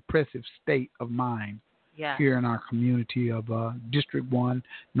in a depressive state of mind. Yeah. Here in our community of District 1,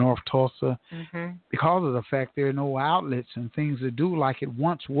 North Tulsa, because of the fact there are no outlets and things to do like it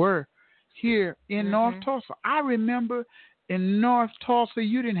once were here in North Tulsa. I remember in North Tulsa,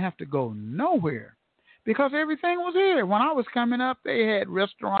 you didn't have to go nowhere because everything was here. When I was coming up, they had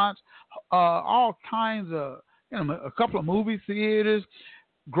restaurants, all kinds of, a couple of movie theaters,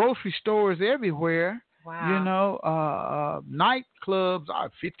 grocery stores everywhere. Wow. Nightclubs,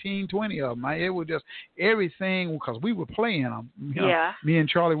 15, 20 of them. It was just everything because we were playing them. Me and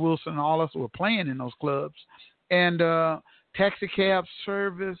Charlie Wilson and all of us were playing in those clubs. And taxi cab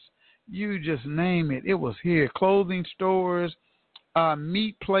service, you just name it. It was here. Clothing stores,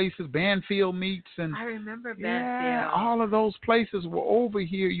 meat places, Banfield Meats. And I remember Banfield. Yeah, all of those places were over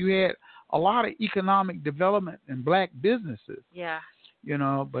here. You had a lot of economic development and black businesses. Yeah.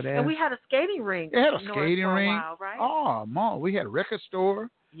 But and we had a skating rink. They had a skating rink. While, right? Oh, we had a record store.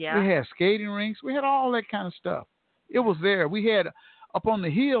 Yeah. We had skating rinks. We had all that kind of stuff. It was there. We had up on the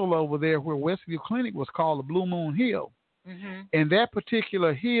hill over there where Westview Clinic was called the Blue Moon Hill. And that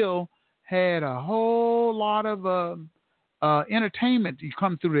particular hill had a whole lot of entertainment. You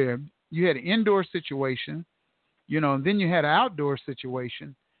come through there. You had an indoor situation, and then you had an outdoor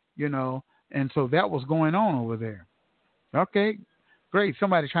situation, and so that was going on over there. Okay. Great,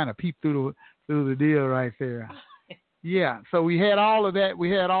 somebody trying to peep through the deal right there. Yeah, so we had all of that.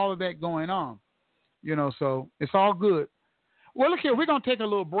 We had all of that going on, so it's all good. Well, look here, we're going to take a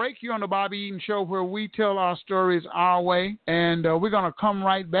little break here on the Bobby Eaton Show where we tell our stories our way, and we're going to come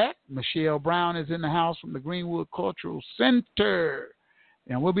right back. Michelle Brown is in the house from the Greenwood Cultural Center,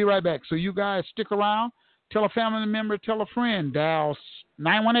 and we'll be right back. So you guys stick around. Tell a family member, tell a friend. Dial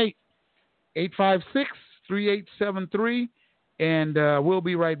 918-856-3873. And we'll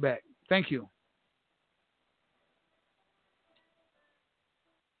be right back. Thank you.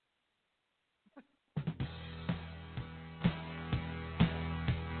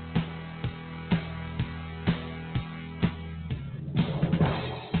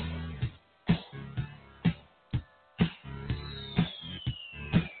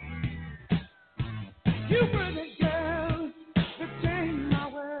 You were the girl that changed my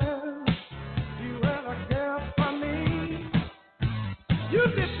world. You were the girl for me. You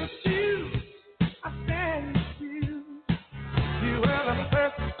did the shoes, I stand with you. You were the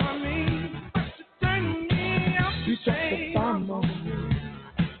person for me, but you turned me out. You dropped the bomb on me,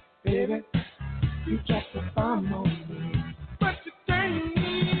 baby. You dropped the bomb on me, but you turned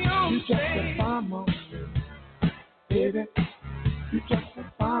me on. You dropped the bomb on me, baby. You dropped the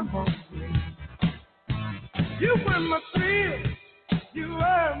bomb on me. You were my thrill, you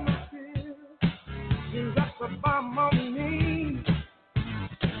were my thrill. bomb on me.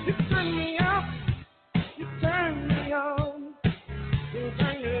 You turn me up, you turn me on. You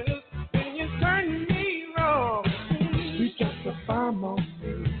turn me loose, and you turn me wrong. You dropped the bomb on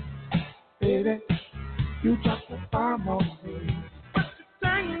me, baby. You dropped the bomb on me. But you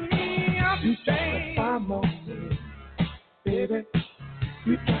turn me up, you dropped the bomb on me, baby.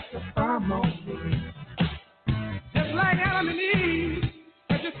 You dropped the bomb on me. Just like Adam and Eve,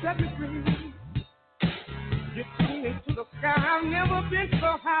 that you set me free. You took me to the sky, I've never been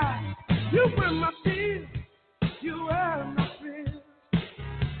so high. You were my tears, you were my fears.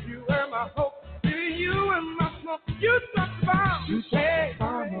 You were my hope, you were my smoke. You dropped the bomb, you dropped the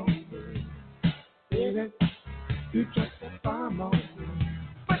bomb on me, baby. You dropped the bomb on me.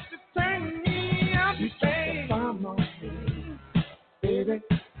 But you turned me up, you dropped the bomb on me, baby.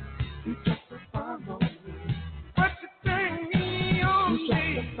 You dropped the bomb on me. But you turned me on, you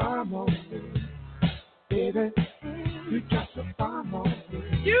dropped the bomb on me, baby. You dropped the bomb on me.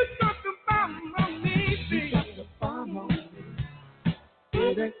 You dropped the bomb on me, baby. You dropped the bomb on me,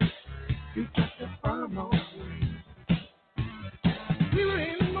 baby. You dropped the bomb on me. We were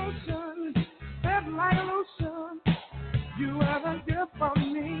in motion, felt like a lotion. You were the gift for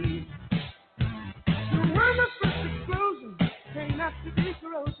me. You were the first explosion, came after the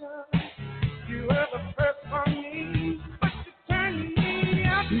corrosion. You were the first for me, but you turned me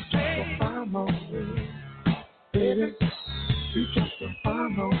up. You dropped the bomb on me, baby. You dropped the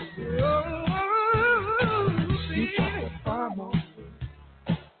bomb on me. Oh, you dropped the bomb on me,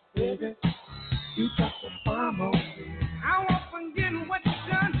 baby. You dropped the bomb on me. I won't forget what you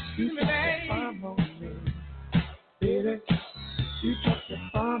done to me, baby. You dropped the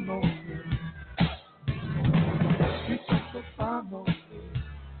bomb on me, baby. You dropped the bomb on me. You dropped the bomb on me,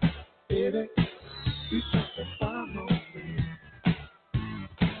 baby. You dropped the bomb on me.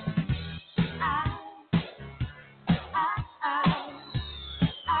 You dropped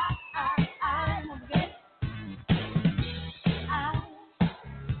the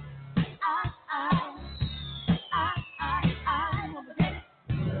bomb on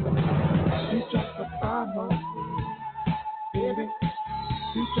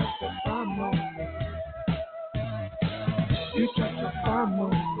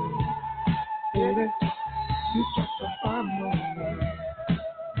baby. You dropped the bomb on me.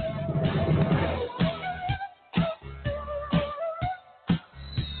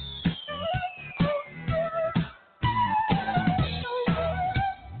 You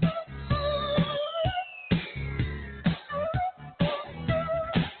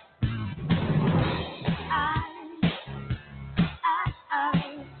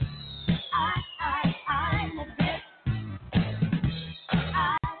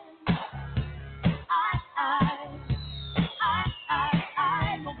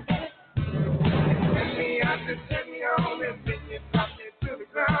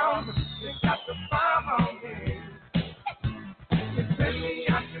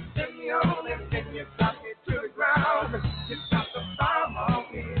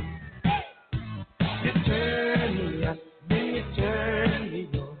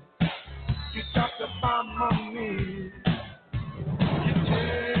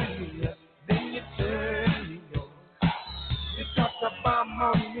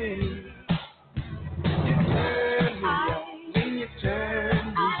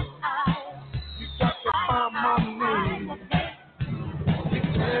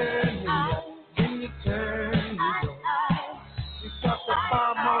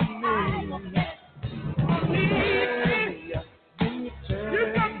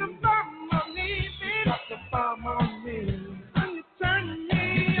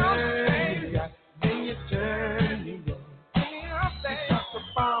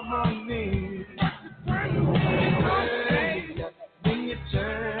bomb on me,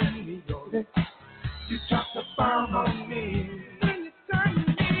 baby. You dropped the bomb on me.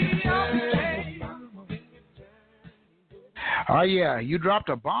 Oh, yeah, you dropped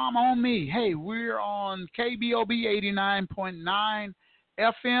a bomb on me. Hey, we're on KBOB 89.9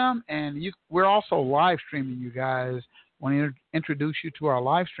 FM, and we're also live streaming, you guys. I want to introduce you to our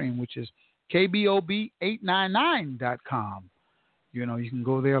live stream, which is KBOB899.com. You know, you can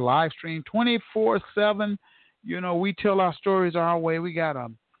go there, live stream 24/7. You know, we tell our stories our way. We got a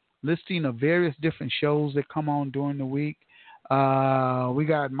listing of various different shows that come on during the week. We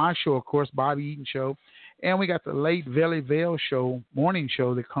got my show, of course, Bobby Eaton Show. And we got the late Velly Vale show, morning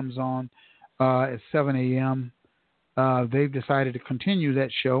show that comes on at 7 a.m. They've decided to continue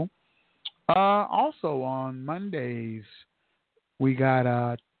that show. Also on Mondays, we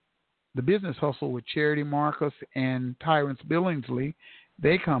got the Business Hustle with Charity Marcus and Tyrance Billingsley.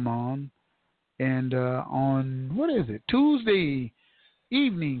 They come on. And on, what is it, Tuesday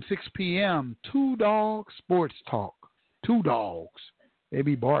evening, 6 p.m., Two Dogs Sports Talk. Two dogs. They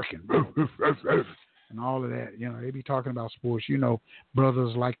be barking and all of that. You know, they be talking about sports. You know,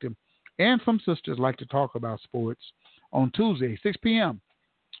 brothers like to, and some sisters like to talk about sports on Tuesday, 6 p.m.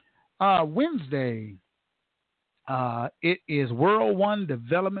 Wednesday, it is World One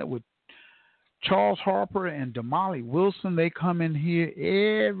Development with Charles Harper and Damali Wilson. They come in here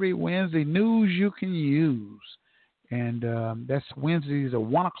every Wednesday. News you can use. And that's Wednesdays at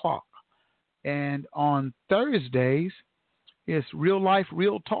 1 o'clock. And on Thursdays, it's Real Life,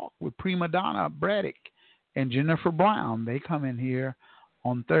 Real Talk with Prima Donna Braddock and Jennifer Brown. They come in here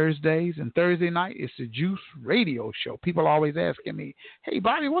on Thursdays. And Thursday night, it's the Juice Radio Show. People are always asking me, hey,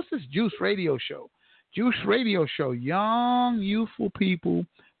 Bobby, what's this Juice Radio Show? Juice Radio Show, young, youthful people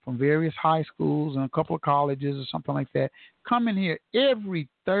from various high schools and a couple of colleges or something like that, come in here every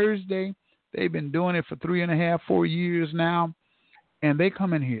Thursday. They've been doing it for 3.5, 4 years now, and they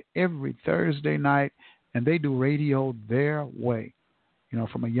come in here every Thursday night, and they do radio their way, you know,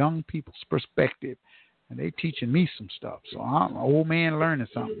 from a young people's perspective, and they teaching me some stuff. So I'm an old man learning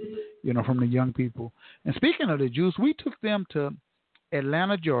something, you know, from the young people. And speaking of the Juice, we took them to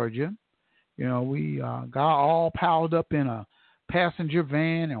Atlanta, Georgia. You know, we got all piled up in a passenger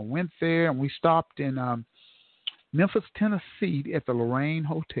van and went there, and we stopped in Memphis, Tennessee at the Lorraine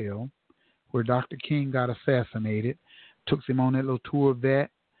Hotel where Dr. King got assassinated. Took him on that little tour of that.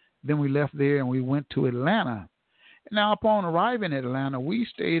 Then we left there and we went to Atlanta. Now, upon arriving at Atlanta, we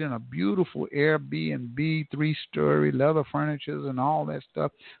stayed in a beautiful Airbnb, 3-story, leather furnitures and all that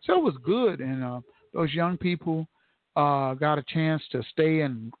stuff. So it was good, and those young people got a chance to stay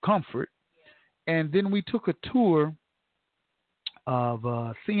in comfort. And then we took a tour of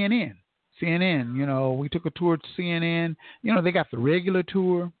CNN. CNN, you know, we took a tour to CNN. You know, they got the regular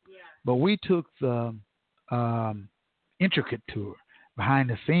tour, but we took the intricate tour, behind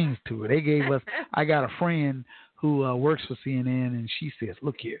the scenes tour. They gave us, I got a friend who works for CNN, and she says,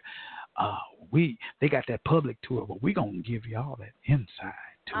 look here, they got that public tour, but we're going to give you all that inside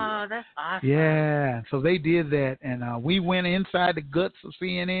tour. Oh, that's awesome. Yeah, so they did that, and we went inside the guts of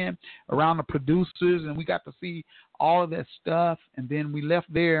CNN, around the producers, and we got to see all of that stuff, and then we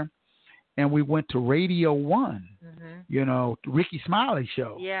left there, and we went to Radio 1, you know, Ricky Smiley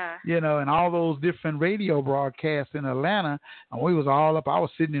show. Yeah. You know, and all those different radio broadcasts in Atlanta. And we was all up. I was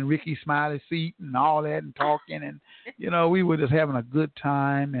sitting in Ricky Smiley's seat and all that and talking. And, you know, we were just having a good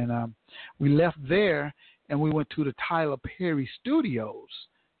time. And we left there and we went to the Tyler Perry Studios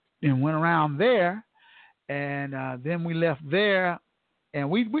and went around there. And then we left there and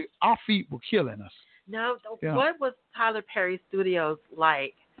we our feet were killing us. No, what was Tyler Perry Studios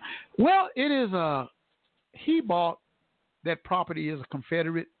like? Well, it is he bought that property as a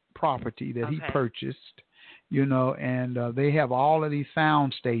Confederate property that he purchased, you know, and they have all of these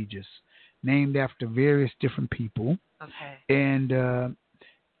sound stages named after various different people. Okay. And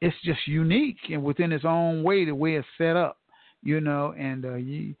it's just unique and within its own way, the way it's set up, you know, and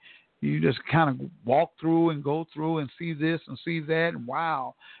you just kind of walk through and go through and see this and see that. And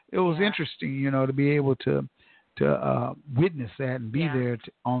wow, it was interesting, you know, to be able to witness that and be there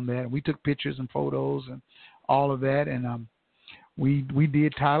on that. And we took pictures and photos and all of that. And we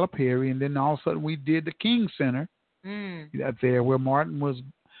did Tyler Perry, and then all of a sudden we did the King Center up there where Martin was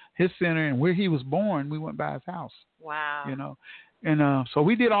his center and where he was born. We went by his house. Wow. You know, and so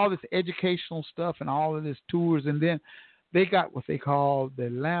we did all this educational stuff and all of this tours, and then they got what they call the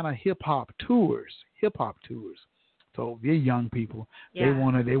Atlanta hip hop tours. So they're young people. Yeah.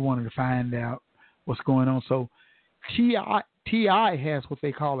 They wanted to find out what's going on. So T.I. has what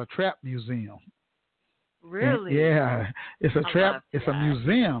they call a trap museum. Really? And, it's a trap. It's a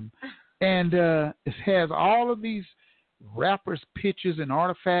museum, and it has all of these rappers' pictures and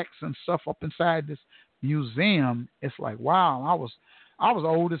artifacts and stuff up inside this museum. It's like, wow! I was the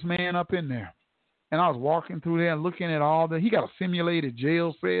oldest man up in there, and I was walking through there and looking at all the. He got a simulated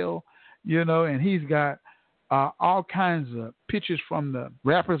jail cell, you know, and he's got all kinds of pictures from the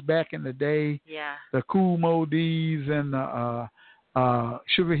rappers back in the day. Yeah. The Kool Moe Dees and the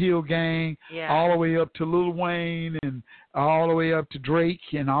Sugar Hill Gang, all the way up to Lil Wayne and all the way up to Drake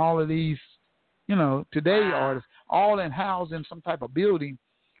and all of these, you know, today artists, all housed in some type of building.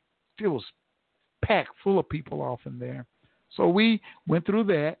 It was packed full of people off in there. So we went through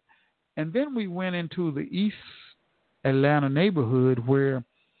that, and then we went into the East Atlanta neighborhood where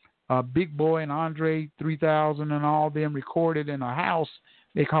Big Boy and Andre 3000 and all them recorded in a house.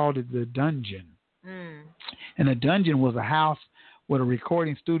 They called it the Dungeon. And the Dungeon was a house where the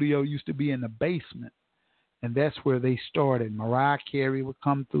recording studio used to be in the basement. And that's where they started. Mariah Carey would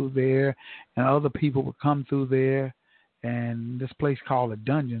come through there, and other people would come through there. And this place called a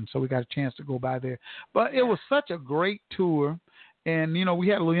Dungeon, so we got a chance to go by there. But it was such a great tour. And, you know, we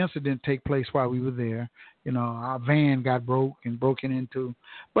had a little incident take place while we were there. You know, our van got broken into.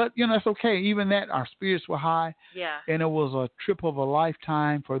 But, you know, it's okay. Even that, our spirits were high. Yeah. And it was a trip of a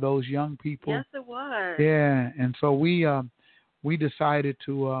lifetime for those young people. Yes, it was. Yeah. And so we decided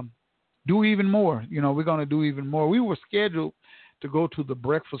to do even more. You know, we're going to do even more. We were scheduled to go to the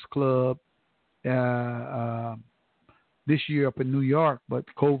Breakfast Club this year up in New York, but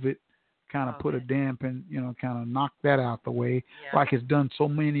COVID kind of put a dampen, you know, kind of knocked that out the way, like it's done so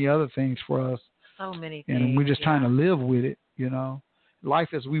many other things for us. So many things. And we're just trying to live with it, you know.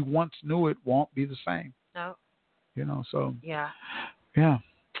 Life as we once knew it won't be the same. No. You know, so. Yeah. Yeah.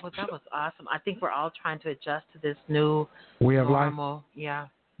 Well, that was awesome. I think we're all trying to adjust to this new way of normal. Life. Yeah.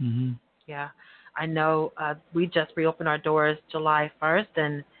 Mm-hmm. Yeah. I know we just reopened our doors July 1st,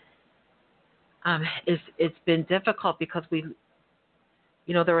 and it's been difficult because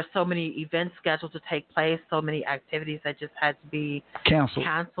there were so many events scheduled to take place, so many activities that just had to be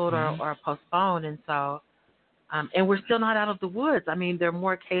canceled or postponed, and so and we're still not out of the woods. I mean, there are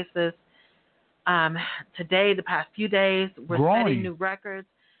more cases today. The past few days, we're setting new records.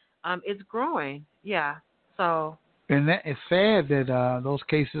 It's growing, yeah. So. And that it's sad that those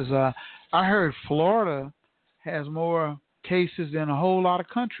cases. I heard Florida has more cases than a whole lot of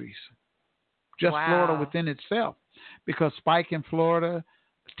countries. Just Florida within itself, because spike in Florida,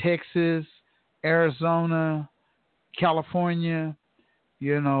 Texas, Arizona, California,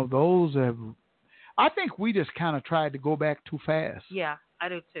 you know, those have. I think we just kind of tried to go back too fast. Yeah, I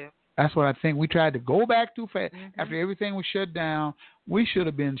do too. That's what I think. We tried to go back too fast. Mm-hmm. After everything was shut down, we should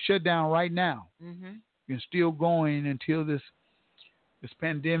have been shut down right now. Mm-hmm. And still going until this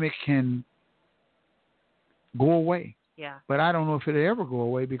pandemic can go away. Yeah. But I don't know if it'll ever go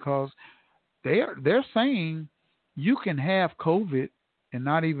away, because they're saying you can have COVID and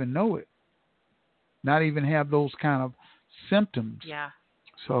not even know it, not even have those kind of symptoms. Yeah.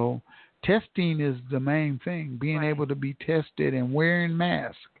 So testing is the main thing, being able to be tested and wearing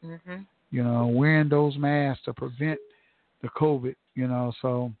masks. Mm-hmm. You know, wearing those masks to prevent the COVID, you know,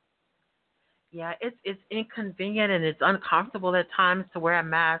 so. Yeah, it's inconvenient and it's uncomfortable at times to wear a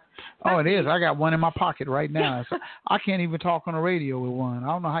mask. Oh, it is. I got one in my pocket right now. So I can't even talk on the radio with one. I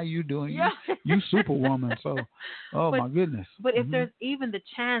don't know how you doing. Yeah. You superwoman. So, my goodness. But if there's even the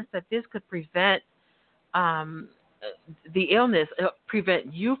chance that this could prevent the illness,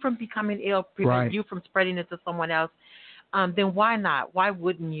 prevent you from becoming ill, prevent you from spreading it to someone else, then why not? Why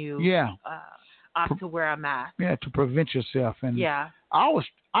wouldn't you opt to wear a mask? Yeah, to prevent yourself. And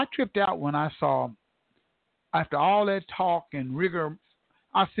I tripped out when I saw, after all that talk and rigor,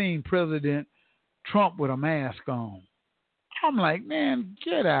 I seen President Trump with a mask on. I'm like, man,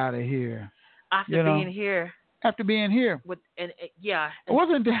 get out of here. After being here.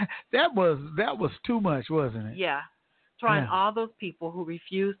 Wasn't that was too much, wasn't it? Yeah. Trying all those people who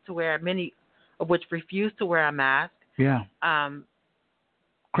many of which refused to wear a mask. Yeah.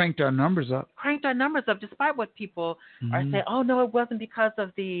 Cranked our numbers up, despite what people are saying. Oh no, it wasn't because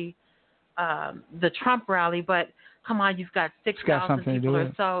of the Trump rally, but come on, you've got 6,000 people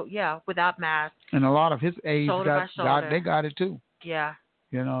or so, without masks. And a lot of his aides they got it too. Yeah.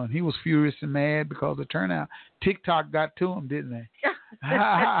 You know, and he was furious and mad because of the turnout. TikTok got to him, didn't they?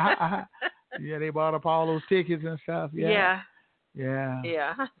 Yeah, they bought up all those tickets and stuff. Yeah. Yeah,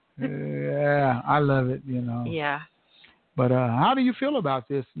 I love it, you know. Yeah. But how do you feel about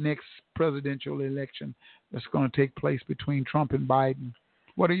this next presidential election that's going to take place between Trump and Biden?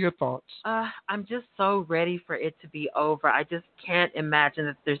 What are your thoughts? I'm just so ready for it to be over. I just can't imagine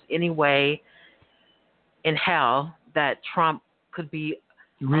that there's any way in hell that Trump could be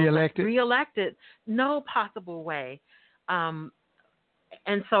reelected. No possible way. And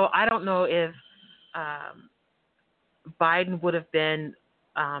so I don't know if Biden would have been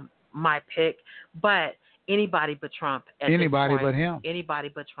my pick, but anybody but Trump. Anybody but him. Anybody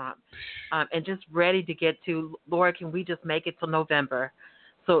but Trump. And just ready to get to, Lord, can we just make it till November?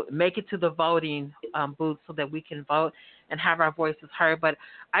 So make it to the voting booth so that we can vote and have our voices heard. But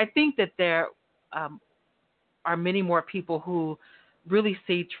I think that there are many more people who really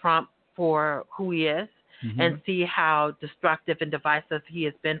see Trump for who he is and see how destructive and divisive he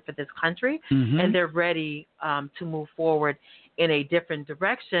has been for this country. And they're ready to move forward in a different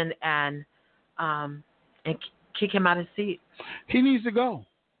direction and kick him out of his seat. He needs to go.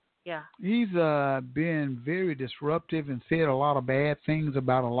 Yeah. He's been very disruptive and said a lot of bad things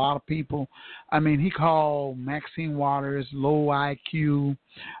about a lot of people. I mean, he called Maxine Waters low IQ.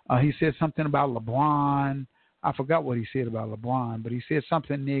 He said something about LeBron. I forgot what he said about LeBron, but he said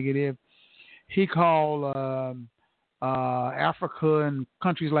something negative. He called Africa and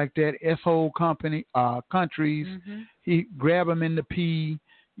countries like that S-hole countries. Mm-hmm. He grabbed them in the pee.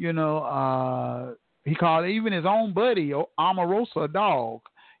 You know, he called even his own buddy Omarosa a dog.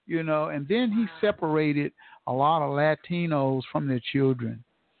 You know, and then he separated a lot of Latinos from their children.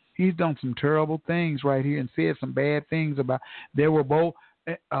 He's done some terrible things right here and said some bad things about. There were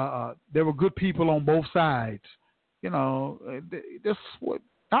good people on both sides. You know, this what.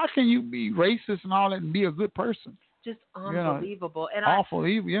 How can you be racist and all that and be a good person? Just unbelievable. You know, and awful,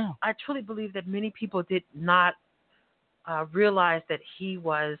 yeah. I truly believe that many people did not realize that he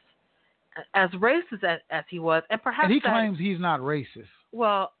was as racist as he was, and perhaps. And he claims he's not racist.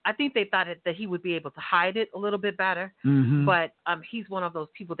 Well, I think they thought that he would be able to hide it a little bit better, but he's one of those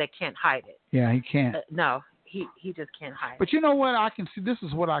people that can't hide it. Yeah, he can't. No, he just can't hide it. But you know what I can see? This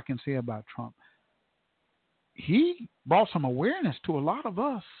is what I can say about Trump. He brought some awareness to a lot of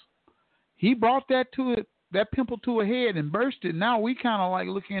us. He brought that pimple to a head and burst it. Now we kind of like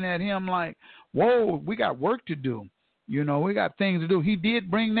looking at him like, whoa, we got work to do. You know, we got things to do. He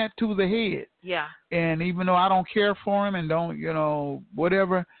did bring that to the head. Yeah. And even though I don't care for him and don't, you know,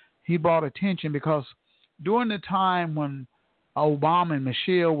 whatever, he brought attention because during the time when Obama and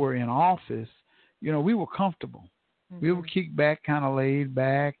Michelle were in office, you know, we were comfortable. Mm-hmm. We were kicked back, kind of laid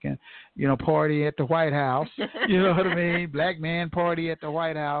back and, you know, party at the White House. You know what I mean? Black man party at the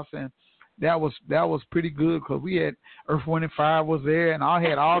White House. And that was pretty good because we had Earth, Wind & Fire was there, and I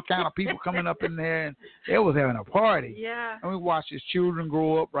had all kind of people coming up in there, and they was having a party. Yeah. And we watched his children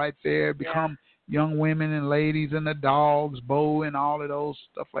grow up right there, become young women and ladies, and the dogs, Bo, and all of those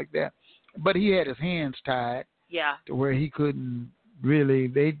stuff like that. But he had his hands tied. Yeah. To where he couldn't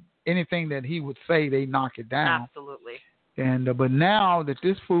really anything that he would say, they knock it down. Absolutely. And but now that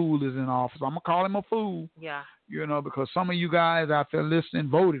this fool is in office, I'm gonna call him a fool. Yeah. You know, because some of you guys out there listening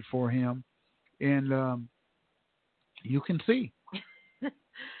voted for him. And you can see.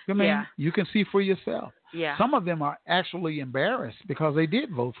 I mean, you can see for yourself. Yeah. Some of them are actually embarrassed because they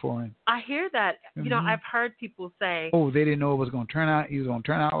did vote for him. I hear that. Mm-hmm. You know, I've heard people say, "Oh, they didn't know it was going to turn out. He was going to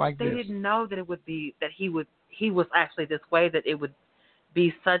turn out like this." They didn't know that it would be that he was actually this way. That it would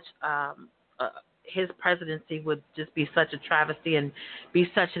be such his presidency would just be such a travesty and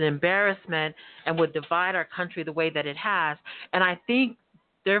be such an embarrassment and would divide our country the way that it has. And I think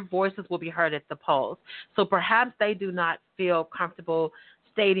their voices will be heard at the polls. So perhaps they do not feel comfortable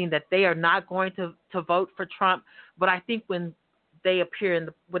stating that they are not going to vote for Trump. But I think when they appear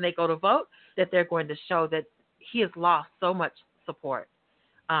when they go to vote, that they're going to show that he has lost so much support.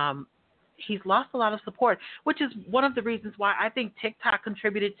 He's lost a lot of support, which is one of the reasons why I think TikTok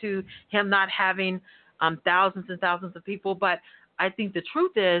contributed to him not having thousands and thousands of people. But I think the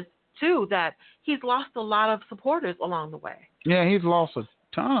truth is, too, that he's lost a lot of supporters along the way. Yeah, he's lost a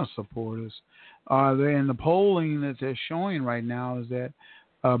ton of supporters. In the polling that they're showing right now is that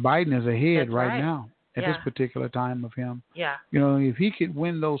Biden is ahead right now at this particular time of him. Yeah. You know, if he could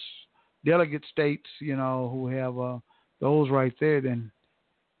win those delegate states, you know, who have those right there, then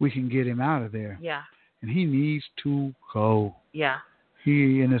we can get him out of there. Yeah. And he needs to go. Yeah.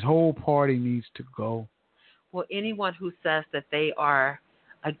 He and his whole party needs to go. Well, anyone who says that they are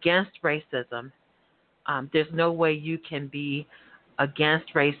against racism, there's no way you can be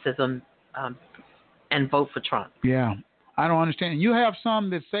against racism and vote for Trump. Yeah. I don't understand. You have some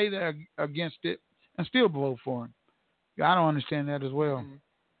that say they're against it and still vote for him. I don't understand that as well. Mm-hmm.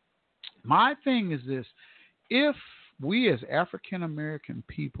 My thing is this. If we as African American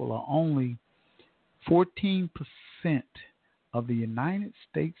people are only 14% of the United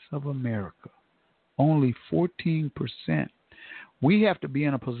States of America, only 14%, we have to be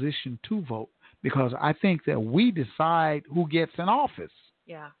in a position to vote because I think that we decide who gets in office.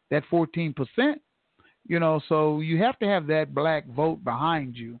 Yeah. That 14%. You know, so you have to have that black vote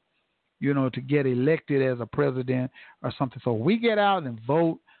behind you, you know, to get elected as a president or something. So we get out and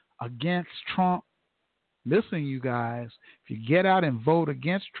vote against Trump. Listen, you guys, if you get out and vote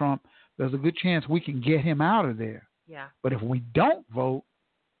against Trump, there's a good chance we can get him out of there. Yeah. But if we don't vote,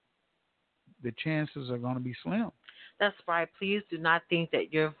 the chances are going to be slim. That's right. Please do not think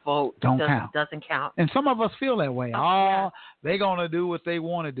that your vote doesn't count. And some of us feel that way. They're going to do what they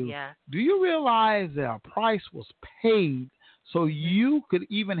want to do. Yeah. Do you realize that a price was paid so you could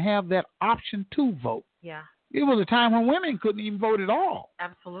even have that option to vote? Yeah. It was a time when women couldn't even vote at all.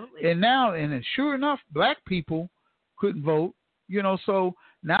 Absolutely. And now, and sure enough, black people couldn't vote. You know, so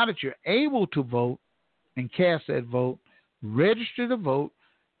Now that you're able to vote and cast that vote, register to vote.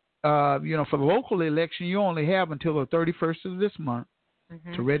 For the local election, you only have until the 31st of this month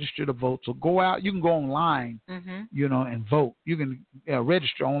to register to vote. So go out. You can go online, and vote. You can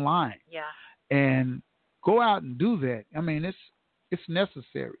register online. Yeah. And go out and do that. I mean, it's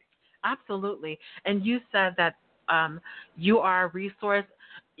necessary. Absolutely. And you said that you are a resource.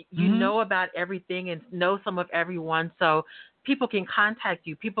 You know about everything and know some of everyone. So people can contact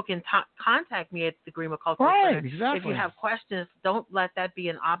you. People can contact me at the Greenwood Cultural Center. Right, exactly. If you have questions, don't let that be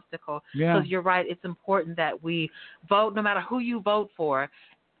an obstacle. Yeah. Because you're right. It's important that we vote, no matter who you vote for.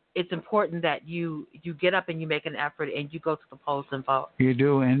 It's important that you get up and you make an effort and you go to the polls and vote. You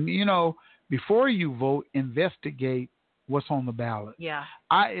do. And, before you vote, investigate what's on the ballot. Yeah.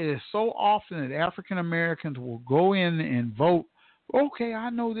 It is so often that African Americans will go in and vote. Okay, I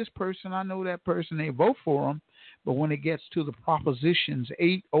know this person, I know that person. They vote for them. But when it gets to the propositions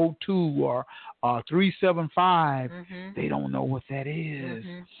 802 or 375, they don't know what that is.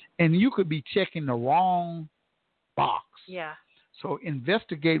 And you could be checking the wrong box. Yeah. So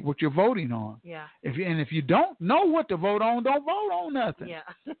investigate what you're voting on. Yeah. If you don't know what to vote on, don't vote on nothing. Yeah.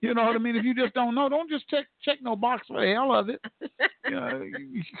 You know what I mean? If you just don't know, don't just check no box for the hell of it.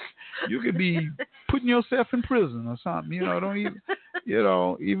 You could be putting yourself in prison or something. Don't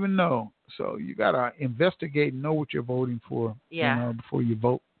even know. So you gotta investigate and know what you're voting for. Yeah. Before you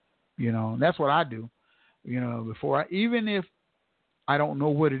vote. And that's what I do. Even if I don't know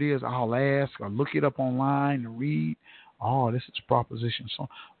what it is, I'll ask or look it up online and read. Oh, this is proposition. So,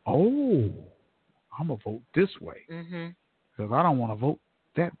 I'm going to vote this way because I don't want to vote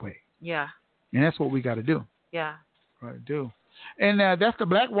that way. Yeah. And that's what we got to do. Yeah. Right, do. And that's the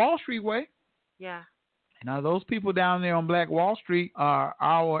Black Wall Street way. Yeah. Now, those people down there on Black Wall Street are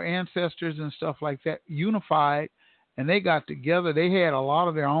our ancestors and stuff like that, unified, and they got together. They had a lot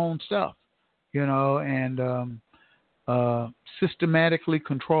of their own stuff, and systematically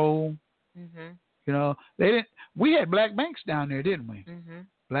controlled. They didn't. We had black banks down there, didn't we?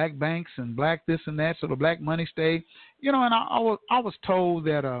 Black banks and black this and that, so the black money stayed. And I was told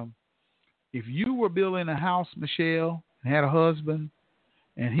that if you were building a house, Michelle, and had a husband,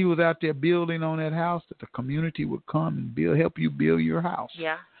 and he was out there building on that house, that the community would come and help you build your house.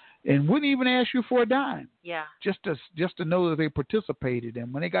 Yeah. And wouldn't even ask you for a dime. Yeah. Just to know that they participated,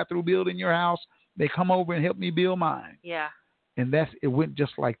 and when they got through building your house, they come over and help me build mine. Yeah. And it went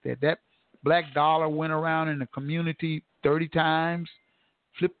just like that. That black dollar went around in the community 30 times,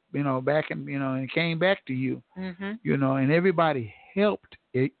 flipped, back and came back to you, and everybody helped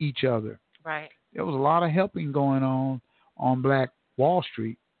each other. Right. There was a lot of helping going on Black Wall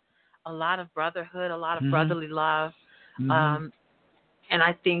Street. A lot of brotherhood, a lot of brotherly love. And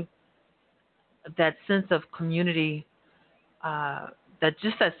I think that sense of community, that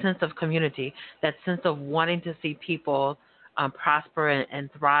sense of wanting to see people prosper and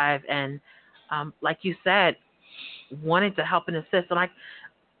thrive, and like you said, wanting to help and assist. And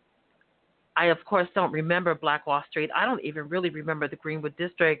I of course don't remember Black Wall Street. I don't even really remember the Greenwood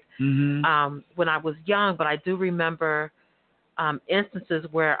District when I was young, but I do remember instances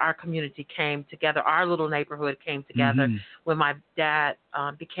where our community came together, our little neighborhood came together. When my dad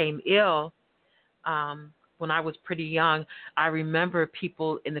became ill, when I was pretty young, I remember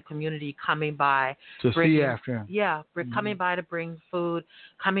people in the community coming by to see after him. Yeah, coming by to bring food,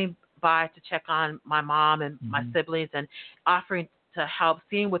 coming by to check on my mom and my siblings, and offering to help,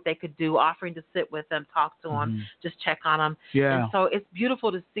 seeing what they could do, offering to sit with them, talk to them, just check on them. Yeah. And so it's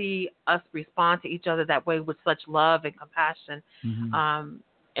beautiful to see us respond to each other that way with such love and compassion.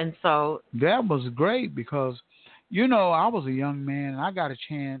 And so that was great because, I was a young man and I got a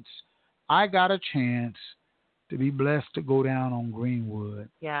chance to be blessed to go down on Greenwood.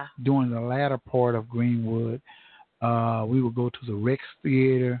 Yeah. During the latter part of Greenwood, we would go to the Rex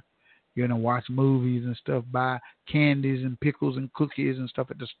Theater, watch movies and stuff, buy candies and pickles and cookies and stuff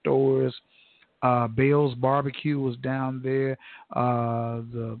at the stores. Bell's Barbecue was down there.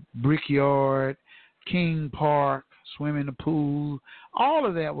 The Brickyard, King Park, swimming the pool, all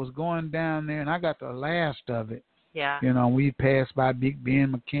of that was going down there, and I got the last of it. Yeah. We passed by Big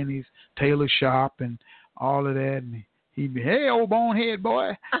Ben McKinney's tailor shop and all of that, and he'd be, hey, old bonehead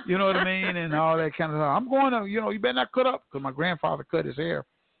boy, you know what I mean, and all that kind of stuff. I'm going to, you better not cut up, because my grandfather cut his hair,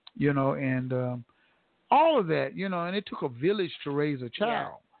 and all of that, and it took a village to raise a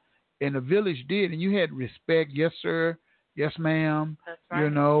child, and the village did, and you had respect, yes, sir, yes, ma'am, that's right.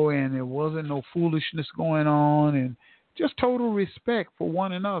 And there wasn't no foolishness going on, and just total respect for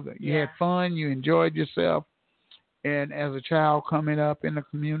one another. You had fun, you enjoyed yourself. And as a child coming up in the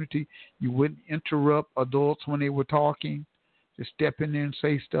community, you wouldn't interrupt adults when they were talking. to step in there and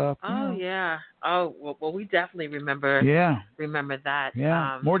say stuff. Oh yeah. Oh well, we definitely remember. Yeah. Remember that.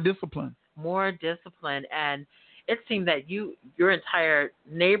 Yeah. More discipline. More discipline, and it seemed that your entire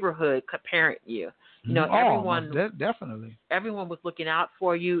neighborhood could parent you. You know, everyone definitely. Everyone was looking out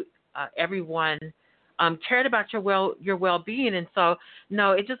for you. Everyone cared about your well-being, and so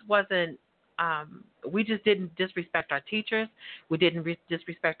no, it just wasn't. We just didn't disrespect our teachers. We didn't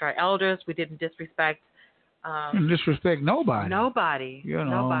disrespect our elders. We didn't disrespect. Disrespect nobody. Nobody. You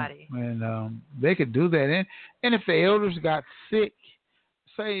know, nobody. And they could do that. And if the elders got sick,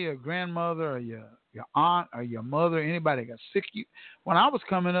 say your grandmother or your aunt or your mother, anybody got sick. When I was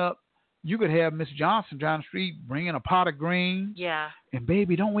coming up, you could have Miss Johnson down the street bringing a pot of greens. Yeah. And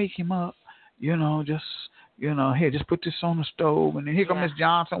baby, don't wake him up. You know, here, just put this on the stove. And then here comes Miss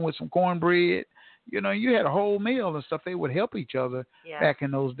Johnson with some cornbread. You know, you had a whole meal and stuff. They would help each other back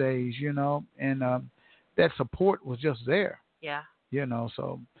in those days, you know. And that support was just there. Yeah. You know,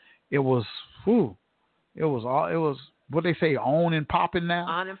 so it was, it was what they say, on and popping now.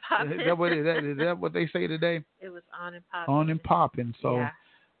 On and popping. Is that what they say today? It was on and popping. On and popping. So,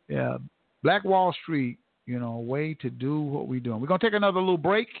 yeah, Black Wall Street, you know, a way to do what we're doing. We're going to take another little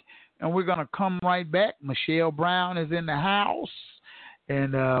break, and we're going to come right back. Michelle Brown is in the house,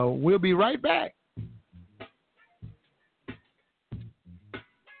 and we'll be right back.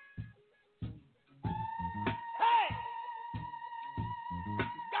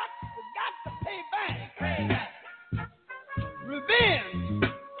 Revenge.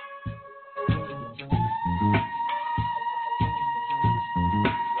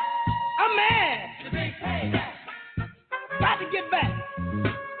 I'm mad. Got to get back.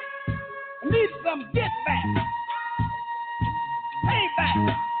 I need some get back. Payback.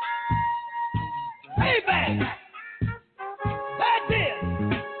 Payback. That's it.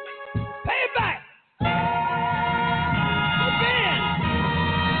 Payback. Revenge.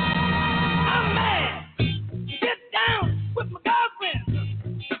 I'm mad. Get down with my girlfriend.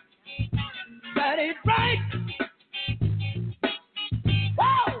 That ain't right.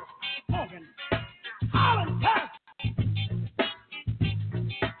 Whoa! Talking. Hollering, cuss.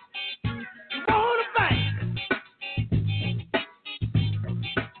 You wanna fight?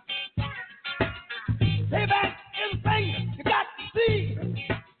 Payback is a thing you got to see.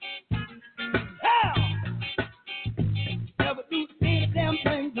 Hell, never do any damn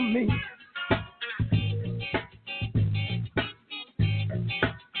thing to me.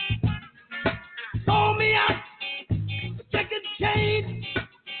 Sold me out the chicken chain.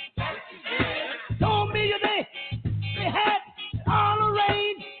 Told me they had it all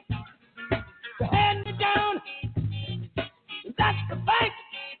arranged. They had me down. That's the fact.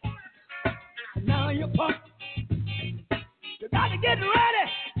 And now you're pumped. You got to get ready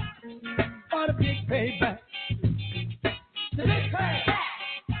for the big payback. The big payback.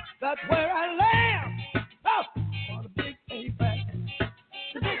 That's where I land. Oh, for the big payback.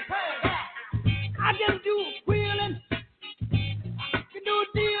 The big payback. I can do wheeling. I can do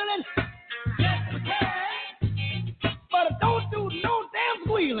dealing. Yes, we can. But I don't do no damn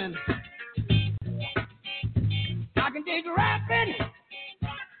squealing. I can dig rapping.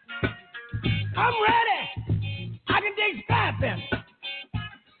 I'm ready. I can dig scrapping.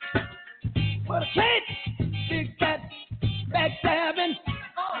 But I can't dig that backstabbing.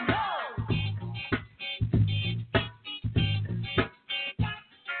 Oh no.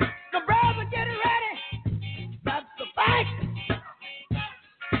 So brother, get ready. That's the fact.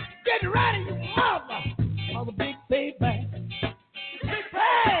 Get ready, you mother, for the big payback. Big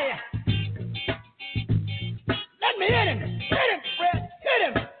pay. Let me hit him. Hit him, Fred. Hit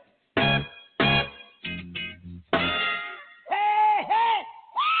him. Hey, hey.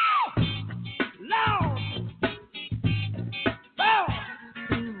 Woo! Lord. Well.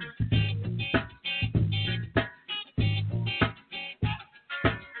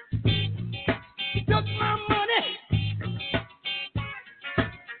 You took my money.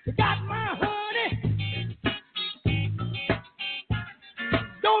 You got my honey.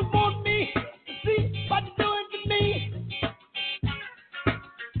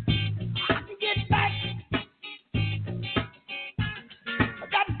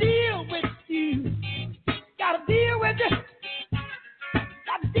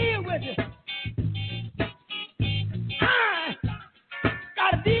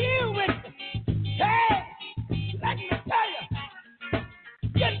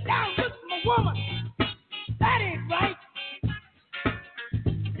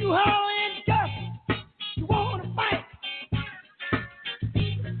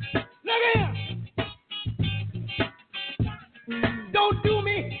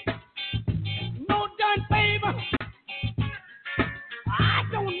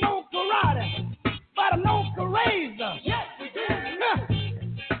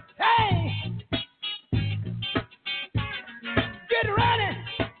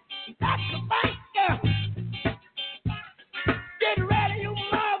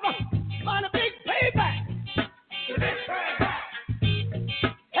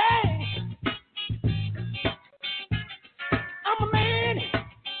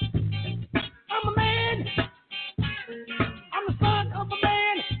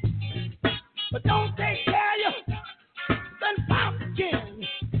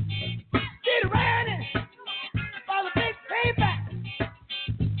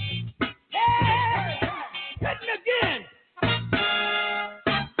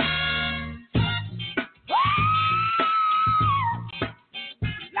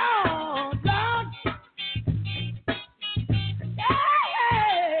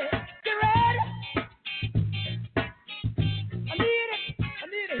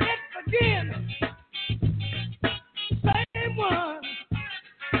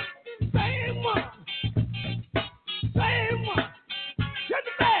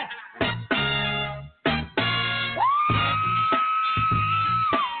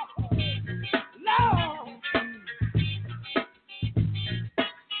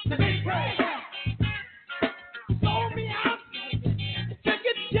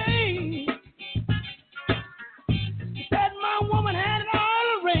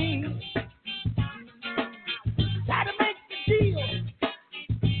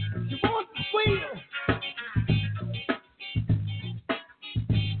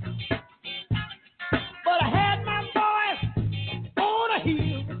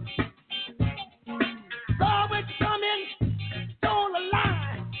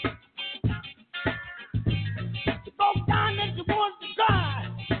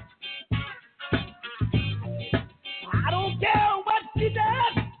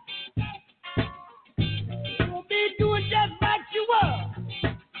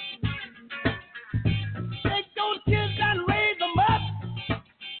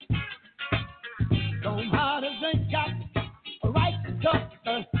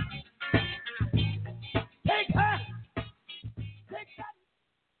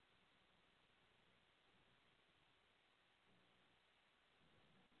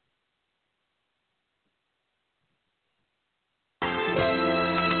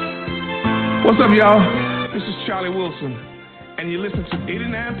 What's up, y'all? This is Charlie Wilson, and you listen to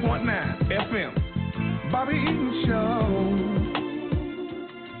 89.9 FM, Bobby Eaton Show.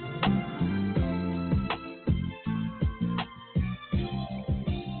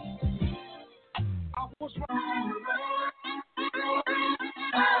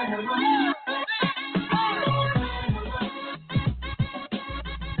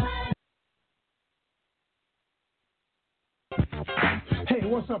 Hey,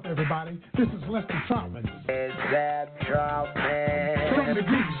 what's up, everybody? This is Lester Troutman. From the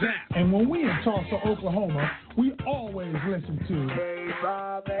Group Zap. And when we in Tulsa, Oklahoma, we always listen to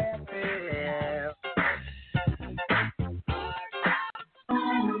K-Bob FM.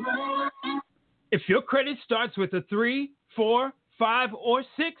 If your credit starts with a 3, 4, 5, or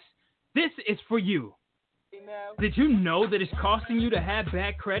 6, this is for you. Did you know that it's costing you to have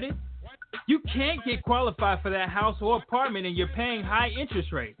bad credit? You can't get qualified for that house or apartment and you're paying high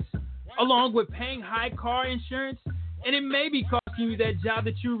interest rates, along with paying high car insurance, and it may be costing you that job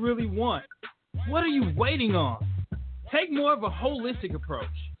that you really want. What are you waiting on? Take more of a holistic approach.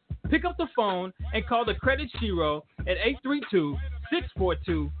 Pick up the phone and call the Credit Shiro at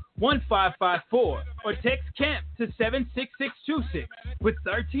 832-642-1554 or text CAMP to 76626. With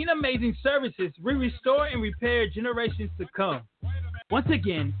 13 amazing services, we restore and repair generations to come. Once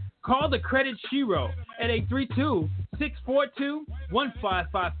again, call the Credit Shiro at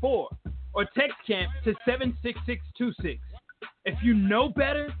 832-642-1554 or text CAMP to 76626. If you know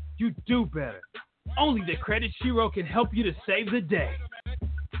better, you do better. Only the Credit Shiro can help you to save the day.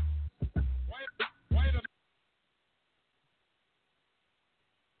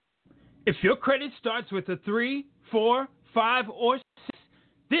 If your credit starts with a 3, 4, 5, or 6,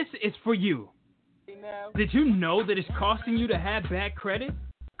 this is for you. Did you know that it's costing you to have bad credit?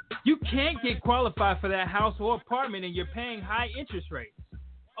 You can't get qualified for that house or apartment and you're paying high interest rates,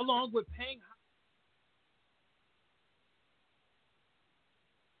 along with paying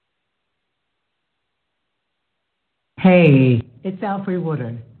Hey, it's Alfred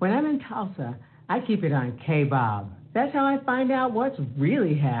Woodard. When I'm in Tulsa, I keep it on K-Bob. That's how I find out what's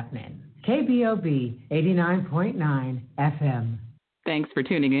really happening. KBOB 89.9 FM. Thanks for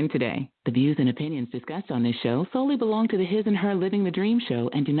tuning in today. The views and opinions discussed on this show solely belong to the His and Her Living the Dream show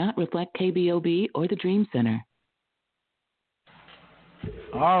and do not reflect KBOB or the Dream Center.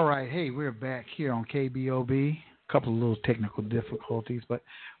 All right. Hey, we're back here on KBOB. A couple of little technical difficulties, but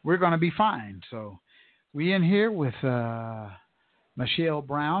we're going to be fine. So we in here with Michelle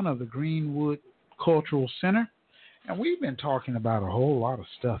Brown of the Greenwood Cultural Center, and we've been talking about a whole lot of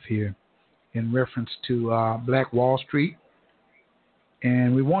stuff here in reference to Black Wall Street.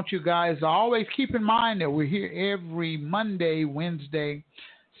 And we want you guys to always keep in mind that we're here every Monday, Wednesday,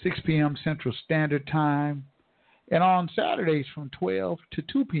 6 p.m. Central Standard Time, and on Saturdays from 12 to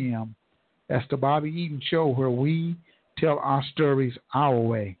 2 p.m. That's the Bobby Eaton Show, where we tell our stories our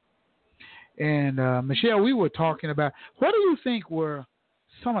way. And, Michelle, we were talking about, what do you think were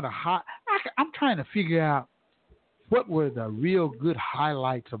some of the I'm trying to figure out what were the real good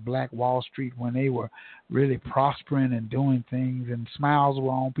highlights of Black Wall Street when they were really prospering and doing things and smiles were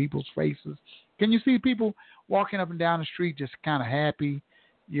on people's faces. Can you see people walking up and down the street just kind of happy,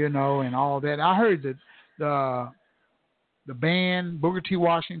 and all that? I heard that the band, Booker T.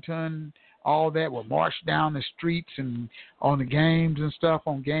 Washington, all that will march down the streets and on the games and stuff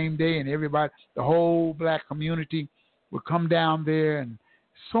on game day, and everybody, the whole black community would come down there, and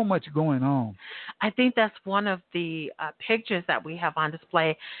so much going on. I think that's one of the pictures that we have on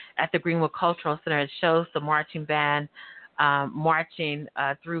display at the Greenwood Cultural Center. It shows the marching band marching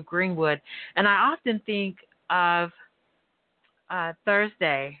through Greenwood. And I often think of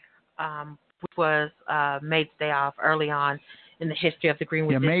Thursday, which was May's Day Off early on in the history of the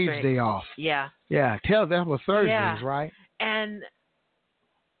Greenwood District. May's Day Off. Yeah. Yeah, that was Thursdays, right? And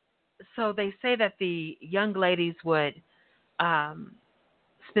so they say that the young ladies would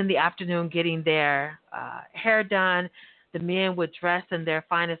spend the afternoon getting their hair done. The men would dress in their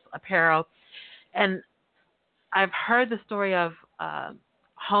finest apparel. And I've heard the story of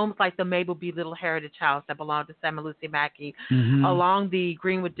homes like the Mabel B. Little Heritage House that belonged to Sam and Lucy Mackey along the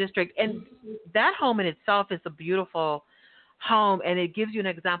Greenwood District. And that home in itself is a beautiful home, and it gives you an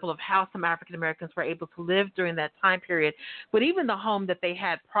example of how some African Americans were able to live during that time period. But even the home that they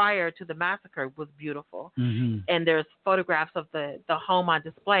had prior to the massacre was beautiful. And there's photographs of the home on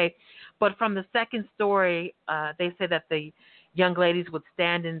display. But from the second story, they say that the young ladies would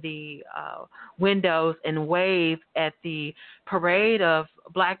stand in the windows and wave at the parade of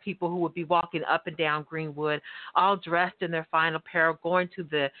black people who would be walking up and down Greenwood, all dressed in their fine apparel, going to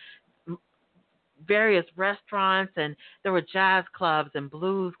the various restaurants, and there were jazz clubs and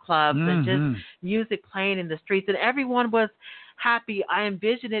blues clubs and just music playing in the streets, and everyone was happy. I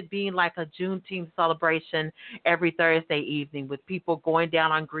envision it being like a Juneteenth celebration every Thursday evening with people going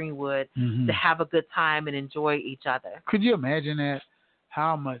down on Greenwood to have a good time and enjoy each other. Could you imagine that?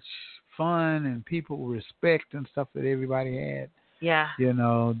 How much fun and people respect and stuff that everybody had. Yeah. You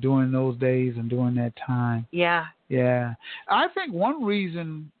know, during those days and during that time. Yeah. Yeah. I think one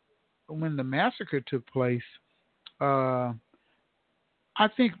reason when the massacre took place, I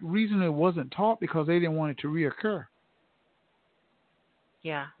think the reason it wasn't taught because they didn't want it to reoccur.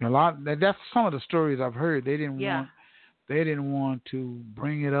 Yeah. That's some of the stories I've heard. They didn't want to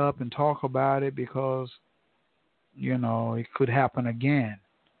bring it up and talk about it because, you know, it could happen again.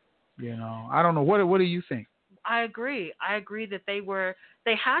 You know, I don't know. What do you think? I agree. I agree that they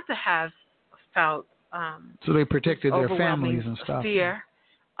had to have felt so they protected their families and stuff. Fear,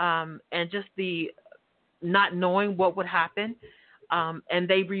 and just the not knowing what would happen, and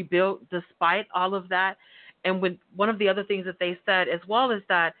they rebuilt despite all of that. And when one of the other things that they said as well is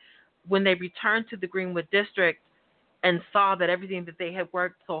that when they returned to the Greenwood district and saw that everything that they had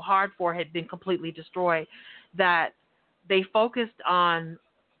worked so hard for had been completely destroyed, that they focused on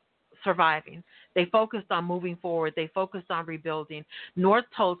surviving. They focused on moving forward. They focused on rebuilding. North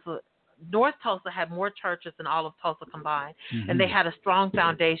Tulsa had more churches than all of Tulsa combined, and they had a strong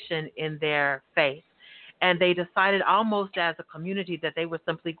foundation in their faith. And they decided almost as a community that they were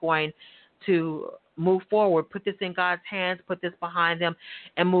simply going to move forward, put this in God's hands, put this behind them,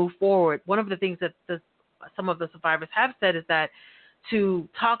 and move forward. One of the things that some of the survivors have said is that to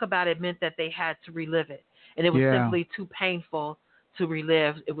talk about it meant that they had to relive it. And it was simply too painful to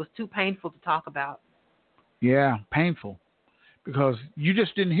relive. It was too painful to talk about. Yeah, painful. Because you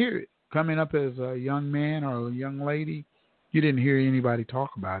just didn't hear it. Coming up as a young man or a young lady, you didn't hear anybody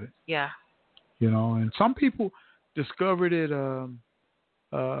talk about it. Yeah. You know, and some people discovered it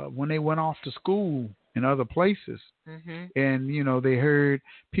when they went off to school in other places. And, you know, they heard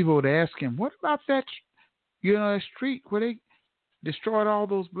people would ask him, what about that, you know, that street where they destroyed all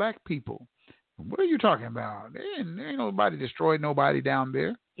those black people? What are you talking about? There ain't nobody destroyed nobody down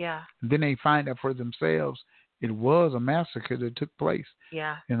there. Yeah. And then they find out for themselves it was a massacre that took place.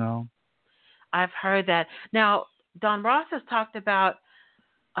 Yeah. You know. I've heard that. Now, Don Ross has talked about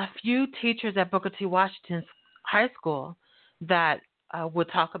a few teachers at Booker T. Washington's high school that would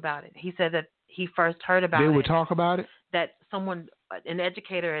talk about it. He said that he first heard about it. They would talk about it? That someone, an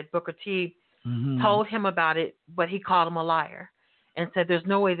educator at Booker T, told him about it, but he called him a liar and said there's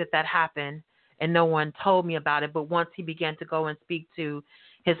no way that happened and no one told me about it. But once he began to go and speak to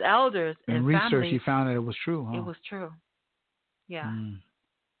his elders and research, family, he found that it was true. Huh? It was true. Yeah.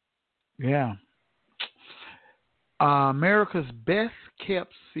 Yeah. America's best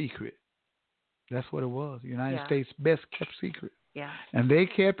kept secret. That's what it was. United States' best kept secret. Yeah. And they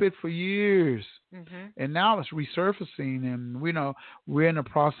kept it for years. And now it's resurfacing. And we know we're in the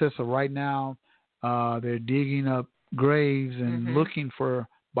process of right now, they're digging up graves and looking for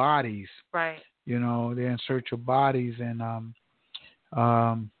bodies. Right. You know, they're in search of bodies. And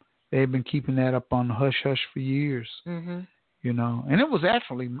they've been keeping that up on hush hush for years. You know, and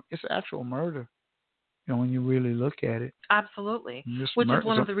it's actual murder. You know, when you really look at it. Absolutely. Which is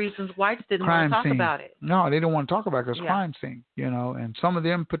one of the reasons whites didn't want to talk about it. No, they didn't want to talk about it because crime scene, you know, and some of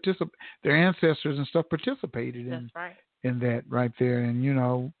them their ancestors and stuff participated in that right there. And, you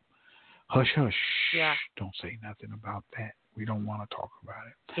know, hush, hush. Yeah. Don't say nothing about that. We don't want to talk about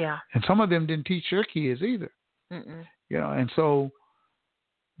it. Yeah. And some of them didn't teach their kids either. You know, and so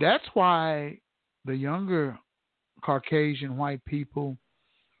that's why the younger Caucasian white people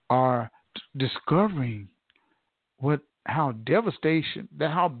are discovering how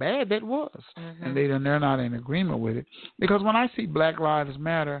bad that was, and they're not in agreement with it. Because when I see Black Lives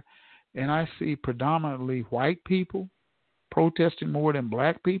Matter, and I see predominantly white people protesting more than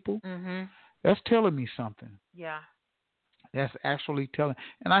black people, that's telling me something. Yeah, that's actually telling.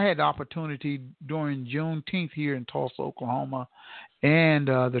 And I had the opportunity during Juneteenth here in Tulsa, Oklahoma, and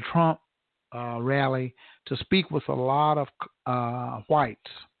the Trump rally to speak with a lot of whites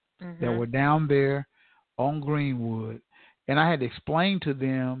that were down there on Greenwood. And I had to explain to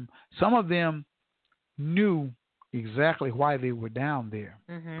them, some of them knew exactly why they were down there.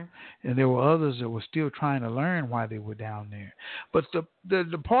 And there were others that were still trying to learn why they were down there. But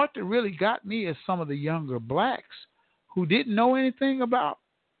the part that really got me is some of the younger blacks who didn't know anything about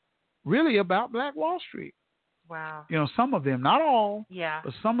Black Wall Street. Wow. You know, some of them, not all,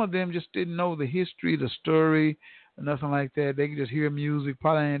 but some of them just didn't know the history, the story, or nothing like that. They could just hear music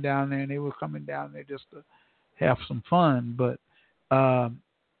playing down there, and they were coming down there just to have some fun. But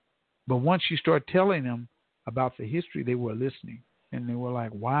But once you start telling them about the history, they were listening. And they were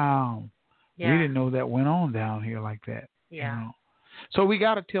like, wow, we didn't know that went on down here like that. Yeah. You know? So we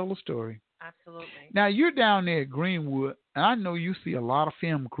got to tell the story. Absolutely. Now, you're down there at Greenwood, and I know you see a lot of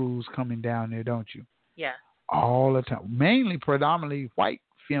film crews coming down there, don't you? Yeah. All the time. Mainly, predominantly white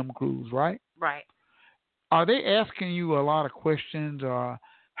film crews, right? Right. Are they asking you a lot of questions, or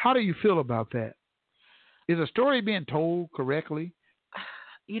how do you feel about that? Is the story being told correctly?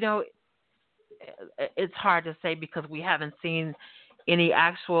 You know, it's hard to say because we haven't seen any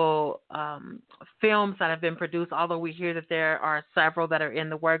actual films that have been produced, although we hear that there are several that are in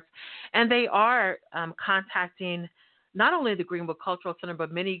the works. And they are contacting not only the Greenwood Cultural Center,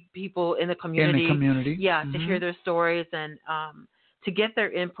 but many people in the community. In the community. Yeah, to hear their stories and to get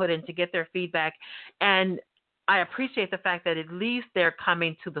their input and to get their feedback. And I appreciate the fact that at least they're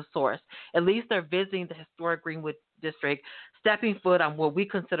coming to the source. At least they're visiting the historic Greenwood District, stepping foot on what we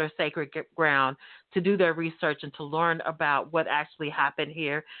consider sacred ground to do their research and to learn about what actually happened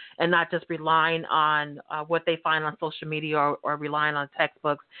here and not just relying on what they find on social media or relying on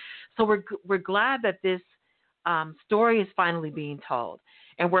textbooks. So we're glad that this story is finally being told.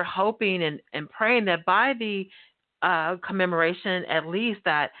 And we're hoping and praying that by the commemoration, at least,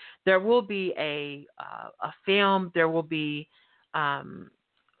 that there will be a film, there will be a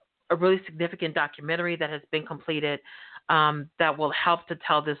really significant documentary that has been completed that will help to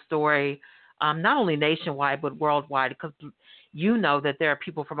tell this story not only nationwide but worldwide, because you know that there are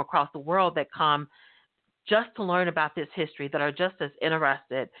people from across the world that come just to learn about this history, that are just as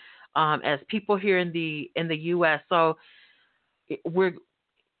interested as people here in the U.S. So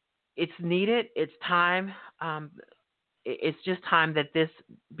it's needed. It's time. It's just time that this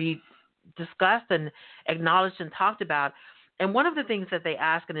be discussed and acknowledged and talked about. And one of the things that they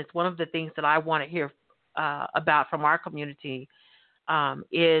ask, and it's one of the things that I want to hear about from our community,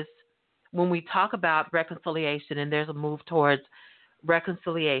 is when we talk about reconciliation, and there's a move towards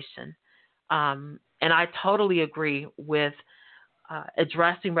reconciliation. And I totally agree with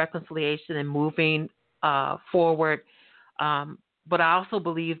addressing reconciliation and moving forward. But I also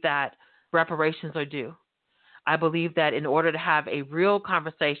believe that reparations are due. I believe that in order to have a real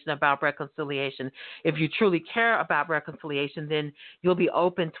conversation about reconciliation, if you truly care about reconciliation, then you'll be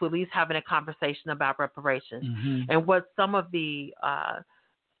open to at least having a conversation about reparations. And what some of the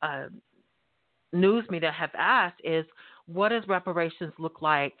news media have asked is, what does reparations look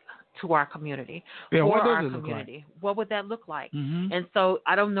like to our community, for our community? What would that look like? And so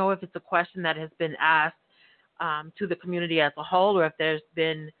I don't know if it's a question that has been asked to the community as a whole, or if there's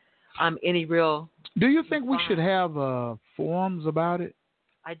been any real. Do you think we should have forums about it?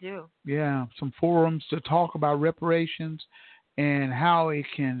 I do. Yeah, some forums to talk about reparations and how it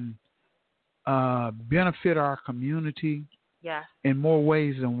can benefit our community in more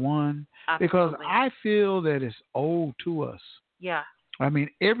ways than one. Absolutely. Because I feel that it's owed to us. Yeah. I mean,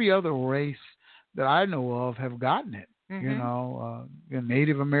 every other race that I know of have gotten it. You know,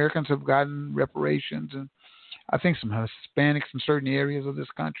 Native Americans have gotten reparations, and I think some Hispanics in certain areas of this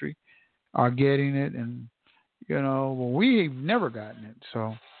country are getting it, and you know, well, we've never gotten it.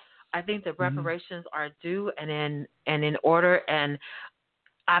 So I think that reparations are due and in order, and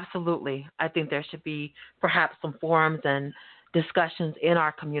absolutely, I think there should be perhaps some forums and discussions in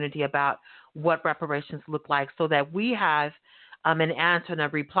our community about what reparations look like, so that we have an answer and a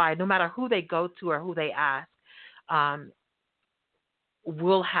reply, no matter who they go to or who they ask.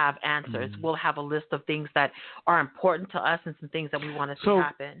 We'll have answers. We'll have a list of things that are important to us and some things that we want to see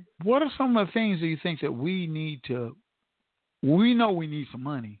happen. What are some of the things that you think that we need to? We know we need some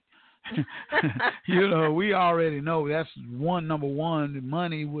money. You know, we already know that's number one.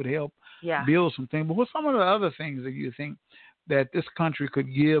 Money would help build some things. But what's some of the other things that you think that this country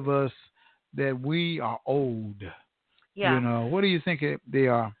could give us that we are owed? Yeah. You know, what do you think they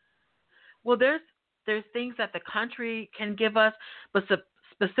are? Well, there's things that the country can give us, but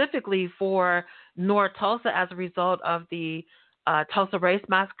specifically for North Tulsa as a result of the Tulsa Race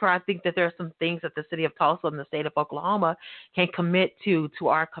Massacre, I think that there are some things that the city of Tulsa and the state of Oklahoma can commit to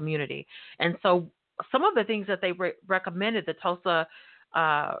our community. And so some of the things that they recommended, the Tulsa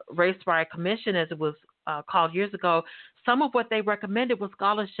Race Riot Commission, as it was called years ago, some of what they recommended was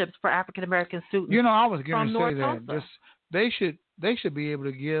scholarships for African-American students. You know, I was going to say that. They should be able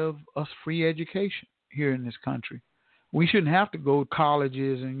to give us free education here in this country. We shouldn't have to go to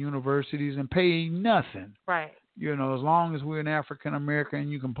colleges and universities and pay nothing. Right. You know, as long as we're an African American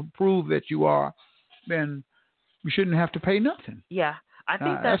and you can prove that you are, then we shouldn't have to pay nothing. Yeah, I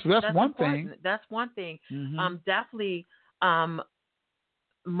think that's one important. thing. That's one thing. Definitely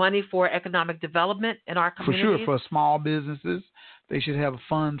money for economic development in our communities. For sure, for small businesses They should have a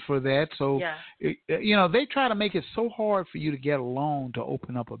fund for that. So, they try to make it so hard for you to get a loan to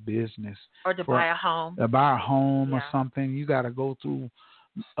open up a business. Or to buy a home. To buy a home or something. You got to go through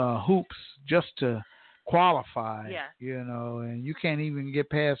hoops just to qualify. And you can't even get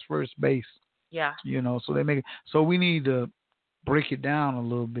past first base. So they make it. So we need to break it down a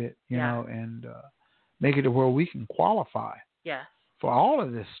little bit, and make it to where we can qualify. For all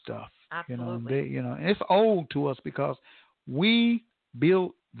of this stuff. Absolutely. And it's owed to us because we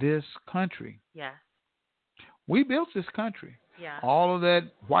built this country. We built this country. All of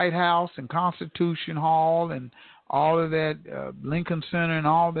that White House and Constitution Hall and all of that Lincoln Center and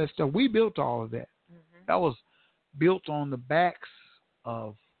all that stuff. We built all of that. That was built on the backs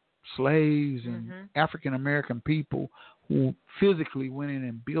of slaves and African American people who physically went in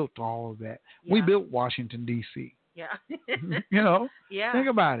and built all of that. We built Washington, D.C. Think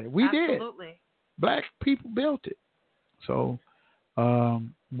about it. We did. Black people built it. So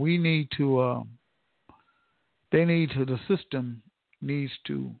we need to, the system needs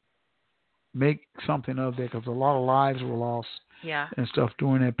to make something of that because a lot of lives were lost and stuff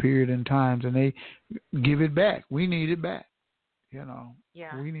during that period in times, and they give it back. We need it back. We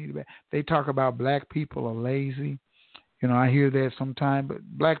need it back. They talk about black people are lazy. I hear that sometimes, but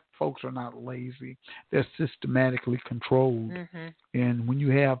black folks are not lazy. They're systematically controlled. And when you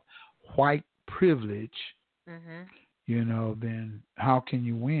have white privilege, then how can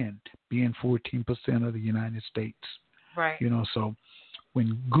you win being 14% of the United States? Right. So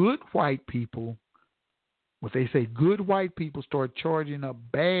when good white people, what they say, good white people start charging up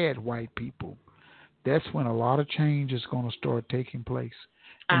bad white people, that's when a lot of change is going to start taking place.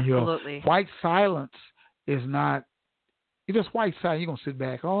 Absolutely. And white silence is not, it's just white silence. You're going to sit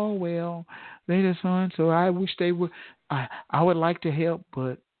back, oh, well, they just on, so I wish they would, I would like to help,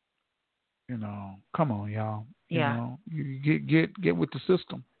 but, come on, y'all. You get with the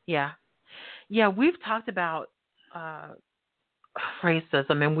system. Yeah, we've talked about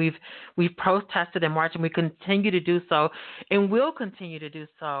racism, and we've protested and marched, and we continue to do so, and will continue to do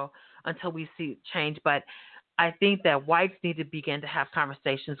so until we see change. But I think that whites need to begin to have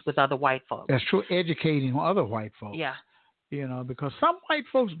conversations with other white folks. That's true, educating other white folks. Yeah. Because some white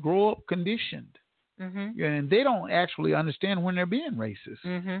folks grow up conditioned. And they don't actually understand when they're being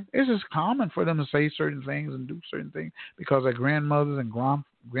racist. It's just common for them to say certain things and do certain things because their grandmothers and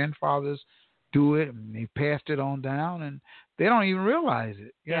grandfathers do it, and they passed it on down, and they don't even realize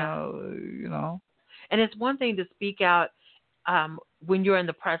it. You know. And it's one thing to speak out when you're in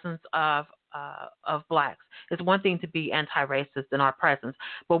the presence of blacks. It's one thing to be anti-racist in our presence,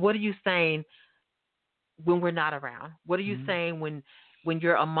 but what are you saying when we're not around? What are you saying when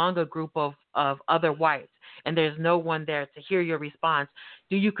you're among a group of other whites and there's no one there to hear your response?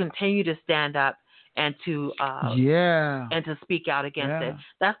 Do you continue to stand up and to and to speak out against it?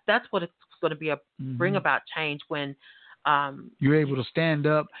 That's what it's going to be bring about change when you're able to stand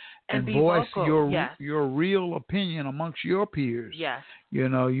up and voice vocal. your real opinion amongst your peers. Yes. You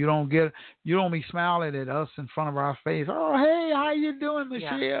don't be smiling at us in front of our face. Oh, hey, how you doing,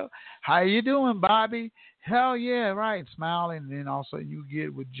 Michelle? Yeah. How you doing, Bobby? Hell yeah, right. Smiling, and then also you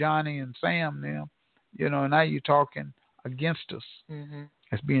get with Johnny and Sam now. Now you're talking against us.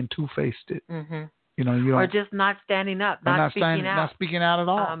 As being two-faced. You or just not standing up, not speaking out. Not speaking out at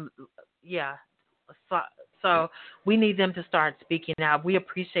all. So we need them to start speaking out. We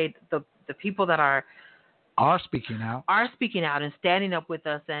appreciate the people that are speaking out and standing up with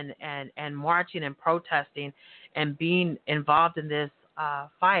us and marching and protesting and being involved in this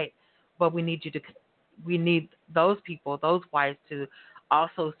fight. But we need those people, those whites, to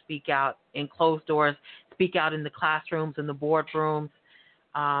also speak out in closed doors, speak out in the classrooms and the boardrooms,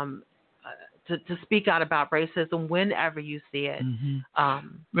 to speak out about racism whenever you see it.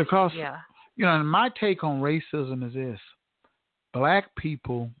 Because my take on racism is this: black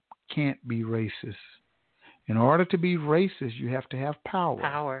people can't be racist. In order to be racist, you have to have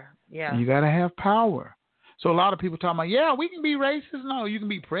power. Yeah. And you got to have power. So a lot of people talk about, we can be racist. No, you can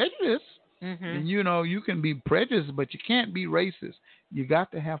be prejudiced. And you can be prejudiced, but you can't be racist. You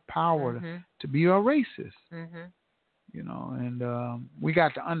got to have power to be a racist. And we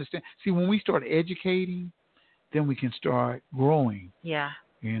got to understand. See, when we start educating, then we can start growing. Yeah.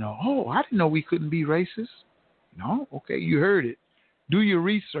 I didn't know we couldn't be racist. No, okay, you heard it. Do your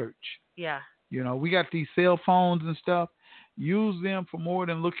research. Yeah. We got these cell phones and stuff. Use them for more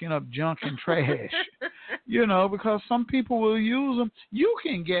than looking up junk and trash. Because some people will use them. You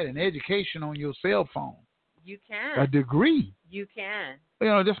can get an education on your cell phone. You can. A degree. You can.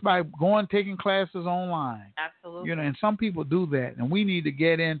 Just by taking classes online. Absolutely. And some people do that. And we need to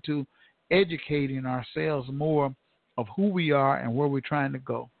get into educating ourselves more of who we are and where we're trying to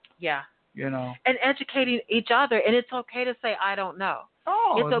go. Yeah. You know. And educating each other, and it's okay to say I don't know.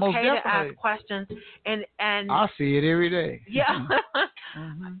 Oh, it's most okay definitely. to ask questions, and I see it every day. Yeah.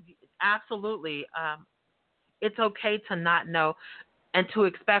 Mm-hmm. Absolutely. It's okay to not know, and to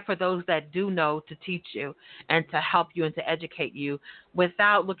expect for those that do know to teach you and to help you and to educate you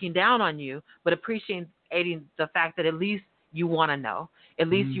without looking down on you, but appreciating the fact that at least you want to know. At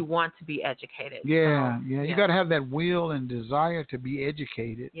least you want to be educated. Yeah. You got to have that will and desire to be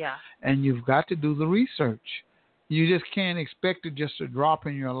educated. Yeah. And you've got to do the research. You just can't expect it just to drop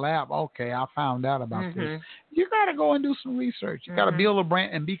in your lap. Okay, I found out about this. You got to go and do some research. You got to build a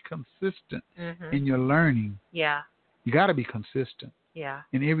brand and be consistent in your learning. Yeah. You got to be consistent. Yeah.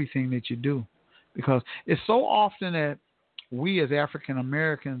 In everything that you do, because it's so often that we as African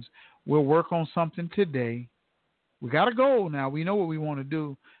Americans will work on something today. We got a goal now. We know what we want to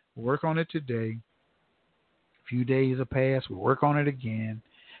do. We'll work on it today. A few days will pass. We'll work on it again.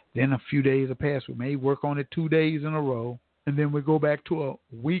 Then a few days will pass. We may work on it 2 days in a row. And then we go back to a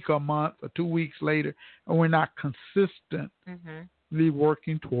week, a month, or 2 weeks later, and we're not consistently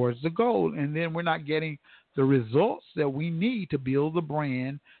working towards the goal. And then we're not getting the results that we need to build the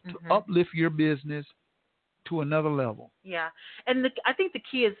brand, to uplift your business to another level. Yeah. And I think the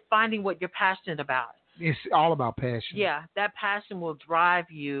key is finding what you're passionate about. It's all about passion. Yeah, that passion will drive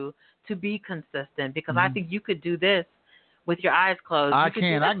you to be consistent, because I think you could do this with your eyes closed. I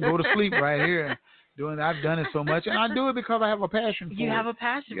can go to sleep right here doing that. I've done it so much, and I do it because I have a passion for it. You have a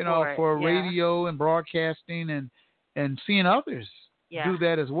passion for it. For radio and broadcasting and seeing others do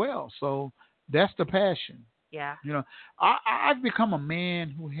that as well. So that's the passion. Yeah. I've become a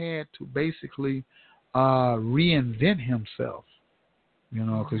man who had to basically reinvent himself.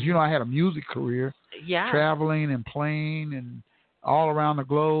 Because I had a music career, traveling and playing and all around the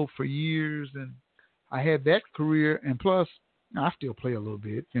globe for years, and I had that career, and plus I still play a little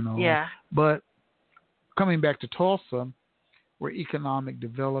bit, Yeah. But coming back to Tulsa, where economic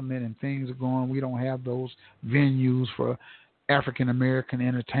development and things are going, we don't have those venues for African American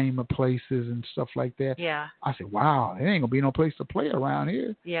entertainment places and stuff like that. Yeah. I said, wow, there ain't gonna be no place to play around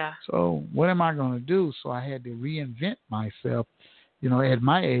here. Yeah. So what am I gonna do? So I had to reinvent myself, at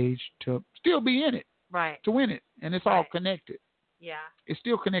my age, to still be in it. Right. To win it. And it's all connected. Yeah. It's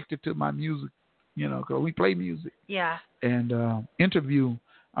still connected to my music, because we play music. Yeah. And interview.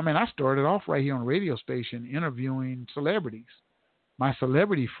 I started off right here on a radio station interviewing celebrities, my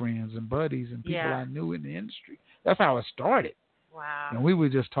celebrity friends and buddies and people I knew in the industry. That's how it started. Wow. And we were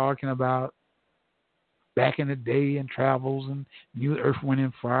just talking about back in the day and travels and New Earth, Wind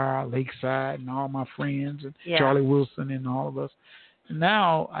and Fire, Lakeside, and all my friends, and Charlie Wilson and all of us. And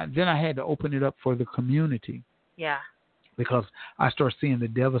now, then I had to open it up for the community. Yeah. Because I started seeing the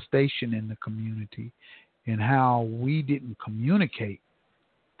devastation in the community and how we didn't communicate.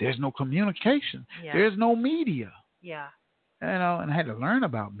 There's no communication. Yeah. There's no media. Yeah. And I had to learn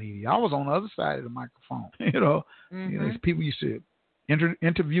about media. I was on the other side of the microphone. These people used to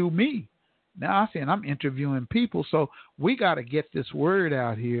interview me. Now I'm interviewing people. So we got to get this word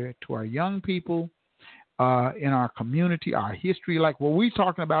out here to our young people in our community, our history. Like what we're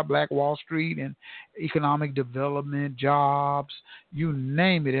talking about, Black Wall Street and economic development, jobs, you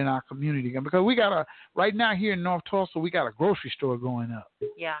name it in our community. Because we got right now here in North Tulsa, we got a grocery store going up.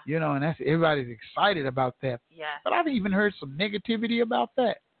 Yeah. And that's everybody's excited about that. Yeah. But I've even heard some negativity about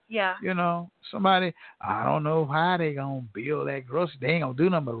that. Yeah. Somebody, I don't know how they going to build that grocery. They ain't going to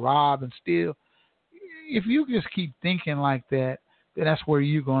do nothing but rob and steal. If you just keep thinking like that, then that's where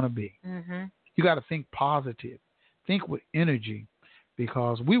you're going to be. You got to think positive. Think with energy.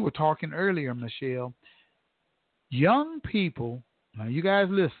 Because we were talking earlier, Michelle, young people, now you guys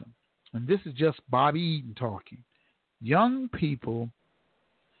listen, and this is just Bobby Eaton talking. Young people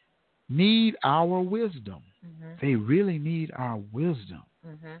need our wisdom. They really need our wisdom.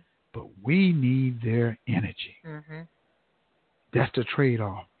 But we need their energy. That's the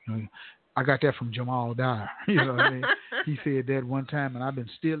trade-off. I got that from Jamal Dyer. He said that one time, and I've been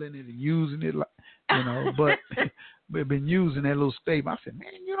stealing it and using it, but we've been using that little statement. I said, man,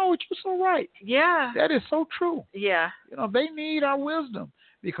 you know what? You're so right. Yeah. That is so true. Yeah. They need our wisdom,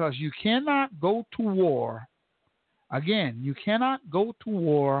 because you cannot go to war. Again, you cannot go to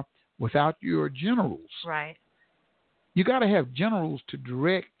war without your generals. Right. You got to have generals to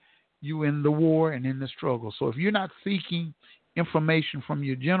direct you in the war and in the struggle. So if you're not seeking information from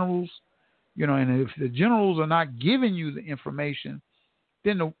your generals, and if the generals are not giving you the information,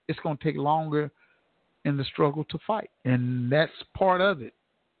 then it's going to take longer in the struggle to fight. And that's part of it.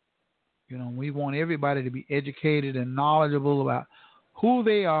 We want everybody to be educated and knowledgeable about who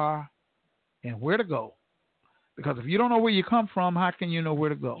they are and where to go. Because if you don't know where you come from, how can you know where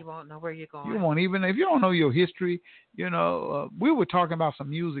to go? You won't know where you're going. You won't even, if you don't know your history, we were talking about some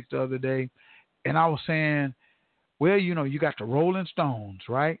music the other day, and I was saying, well, you got the Rolling Stones,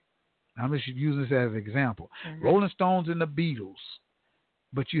 right? I'm just using this as an example. Mm-hmm. Rolling Stones and the Beatles.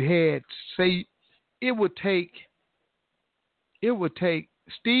 But you had, say, it would take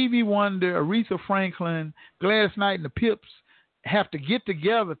Stevie Wonder, Aretha Franklin, Gladys Knight, and the Pips have to get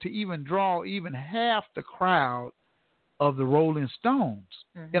together to even draw even half the crowd of the Rolling Stones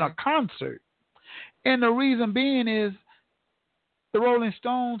in a concert. And the reason being is the Rolling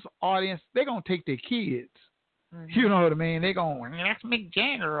Stones audience, they're going to take their kids. You know what I mean? They're going, that's Mick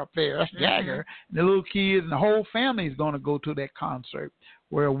Jagger up there. That's Jagger. And the little kids and the whole family is going to go to that concert,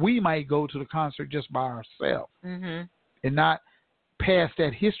 where we might go to the concert just by ourselves and not pass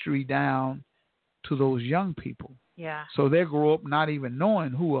that history down to those young people. Yeah. So they grow up not even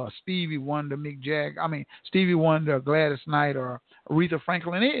knowing who Stevie Wonder, Stevie Wonder, Gladys Knight, or Aretha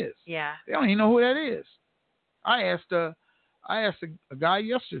Franklin is. Yeah. They don't even know who that is. I asked a guy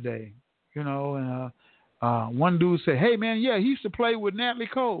yesterday, and one dude said, "Hey man, yeah, he used to play with Natalie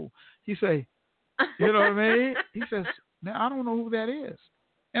Cole." He say, "You know what I mean?" He says, "Now I don't know who that is,"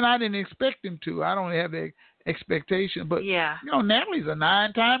 and I didn't expect him to. I don't have the expectation, but Natalie's a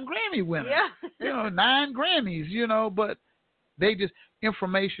 9-time Grammy winner. Yeah. 9 Grammys. But they just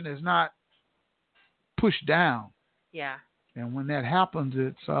information is not pushed down. Yeah. And when that happens,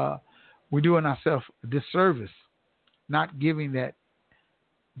 it's we're doing ourselves a disservice, not giving that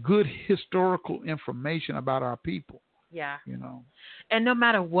good historical information about our people. Yeah. And no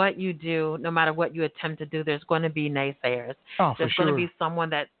matter what you do, no matter what you attempt to do, there's going to be naysayers. Oh, there's going to be someone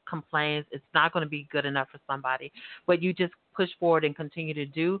that complains. It's not going to be good enough for somebody. But you just push forward and continue to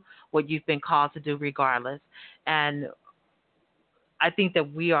do what you've been called to do regardless. And I think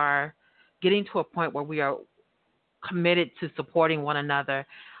that we are getting to a point where we are committed to supporting one another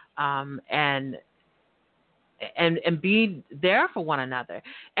and being there for one another.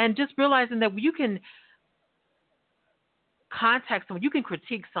 And just realizing that you can contact someone, you can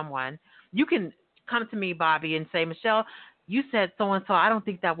critique someone, you can come to me, Bobby, and say, Michelle, you said so-and-so, I don't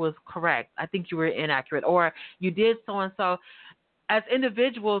think that was correct. I think you were inaccurate. Or you did so-and-so. As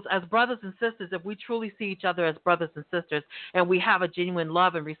individuals, as brothers and sisters, if we truly see each other as brothers and sisters and we have a genuine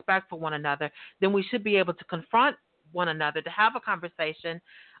love and respect for one another, then we should be able to confront one another, to have a conversation,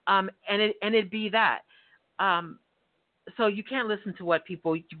 and it be that. So you can't listen to what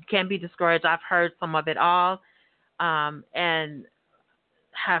people, you can't be discouraged. I've heard some of it all. And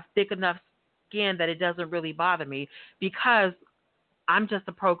have thick enough skin that it doesn't really bother me, because I'm just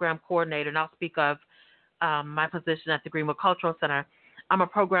a program coordinator, and I'll speak of my position at the Greenwood Cultural Center. I'm a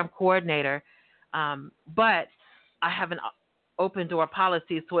program coordinator, but I have an open door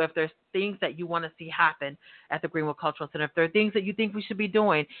policy. So if there's things that you want to see happen at the Greenwood Cultural Center, if there are things that you think we should be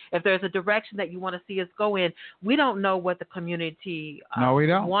doing, if there's a direction that you want to see us go in, we don't know what the community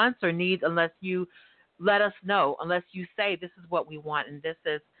wants or needs unless you let us know, unless you say this is what we want and this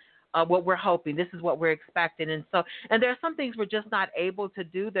is what we're hoping, this is what we're expecting. And there are some things we're just not able to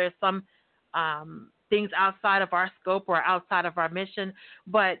do. There's some things outside of our scope or outside of our mission,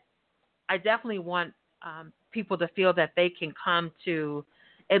 but I definitely want people to feel that they can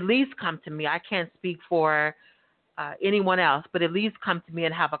at least come to me. I can't speak for anyone else, but at least come to me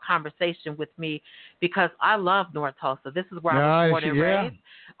and have a conversation with me, because I love North Tulsa. This is where I was born and raised.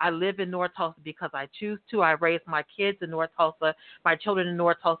 I live in North Tulsa because I choose to. I raised my kids in North Tulsa, my children in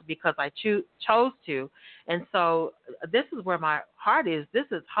North Tulsa, because I chose to. And so this is where my heart is. This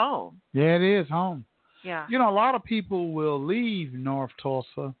is home. Yeah, it is home. Yeah. A lot of people will leave North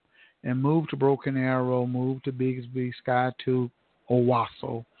Tulsa and move to Broken Arrow, move to Bigsby, Skiatook,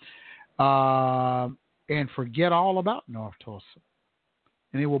 Owasso, and forget all about North Tulsa.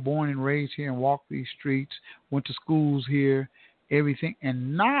 And they were born and raised here and walked these streets, went to schools here, everything,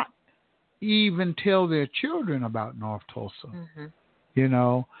 and not even tell their children about North Tulsa.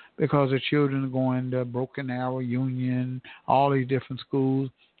 Because their children are going to Broken Arrow, Union, all these different schools,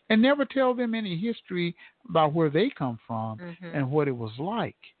 and never tell them any history about where they come from and what it was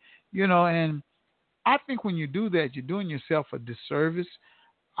like. And I think when you do that, you're doing yourself a disservice.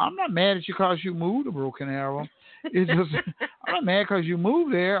 I'm not mad at you because you moved to Broken Arrow. It's just, I'm not mad because you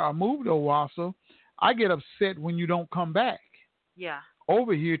moved there or moved to Owasso. I get upset when you don't come back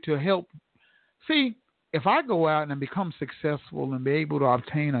over here to help. See, if I go out and become successful and be able to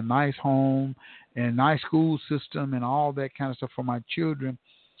obtain a nice home and nice school system and all that kind of stuff for my children,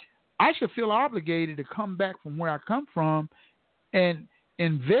 I should feel obligated to come back from where I come from and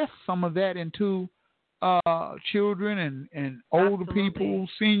invest some of that into children and older people,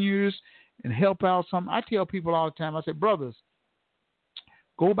 seniors, and help out some. I tell people all the time, I say, brothers,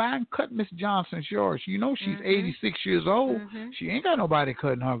 go by and cut Miss Johnson's yard. You know she's 86 years old. She ain't got nobody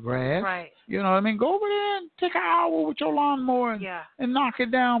cutting her grass. Right. You know what I mean? Go over there and take an hour with your lawnmower and knock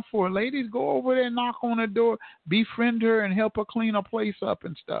it down for her. Ladies, go over there and knock on her door, befriend her, and help her clean her place up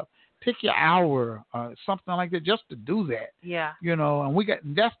and stuff. Take your hour, something like that, just to do that. Yeah. You know,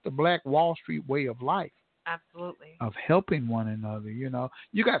 and that's the Black Wall Street way of life. Absolutely. Of helping one another. You know,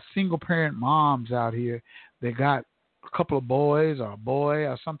 you got single parent moms out here that got a couple of boys or a boy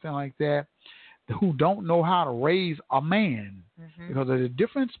or something like that who don't know how to raise a man because of the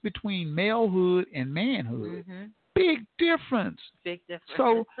difference between malehood and manhood. Big difference. Big difference.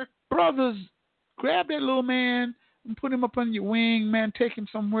 So, brothers, grab that little man and put him up on your wing, man. Take him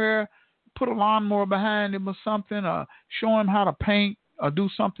somewhere, put a lawnmower behind him or something, or show him how to paint or do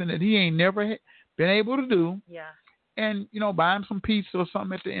something that he ain't never been able to do. Yeah. And, you know, buy him some pizza or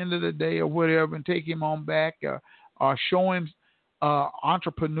something at the end of the day or whatever and take him on back or show him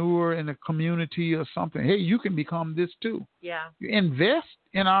entrepreneur in the community or something. Hey, you can become this too. Yeah. You invest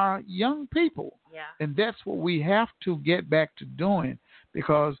in our young people. Yeah. And that's what we have to get back to doing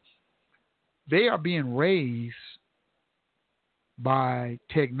because they are being raised by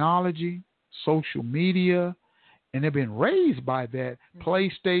technology, social media, and they've been raised by that.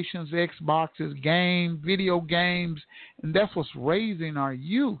 PlayStations, Xboxes, video games, and that's what's raising our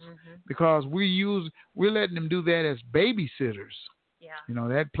youth because we're letting them do that as babysitters. Yeah. You know,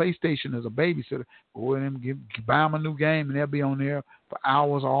 that PlayStation is a babysitter. Go in and buy them a new game, and they'll be on there for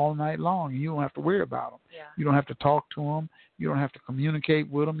hours all night long, and you don't have to worry about them. Yeah. You don't have to talk to them. You don't have to communicate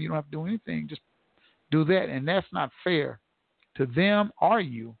with them. You don't have to do anything. Just do that, and that's not fair to them or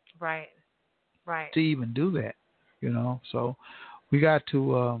you. Right. Right. To even do that. You know, so we got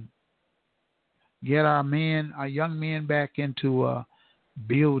to get our young men back into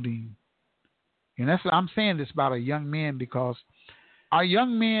building. And I'm saying this about our young men because our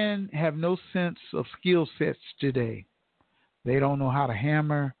young men have no sense of skill sets today. They don't know how to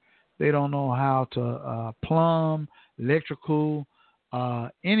hammer. They don't know how to plumb, electrical,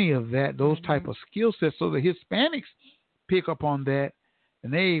 any of that, those type of skill sets. So the Hispanics pick up on that,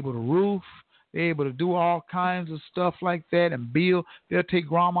 and they're able to roof. They're able to do all kinds of stuff like that and build. They'll take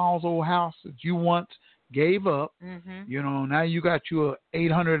grandma's old house that you once gave up. You know, now you got you a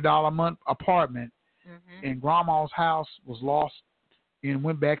 $800 a month apartment, and grandma's house was lost and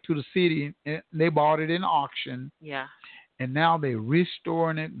went back to the city, and they bought it in auction. Yeah. And now they're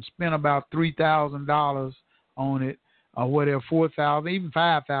restoring it and spent about $3,000 on it, or whatever, $4,000, even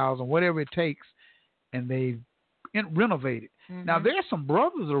 $5,000, whatever it takes, and they renovated. Now, there's some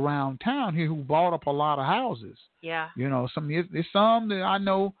brothers around town here who bought up a lot of houses. Yeah. You know, there's some that I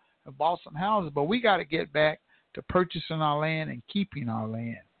know have bought some houses, but we got to get back to purchasing our land and keeping our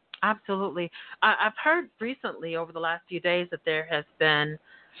land. Absolutely. I've heard recently over the last few days that there has been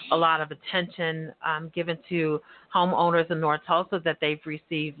a lot of attention given to homeowners in North Tulsa, that they've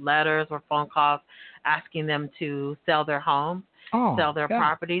received letters or phone calls asking them to sell their homes, sell their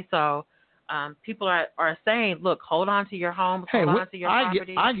property. So people are saying, look, hold on to your home, hold on to your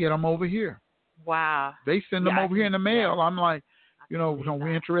property. I get them over here. Wow. They send them over here in the mail. I'm like, you know,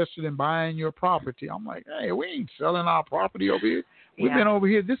 we're interested in buying your property. I'm like, hey, we ain't selling our property over here. We've been over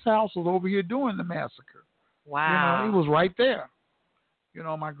here. This house was over here during the massacre. Wow. You know, it was right there. You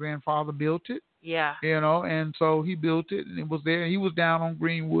know, my grandfather built it. Yeah. You know, and so he built it, and it was there. He was down on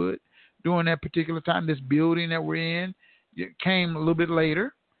Greenwood during that particular time. This building that we're in came a little bit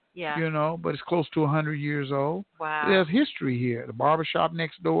later. Yeah. You know, but it's close to 100 years old. Wow. There's history here. The barbershop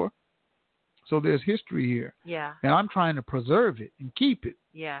next door. So there's history here. Yeah. And I'm trying to preserve it and keep it.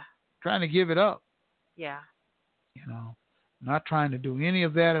 Yeah. Trying to give it up. Yeah. You know, not trying to do any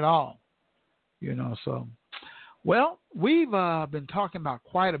of that at all. You know, so, well, we've been talking about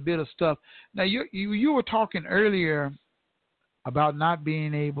quite a bit of stuff. Now, you were talking earlier about not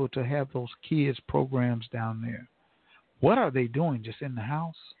being able to have those kids programs down there. What are they doing, just in the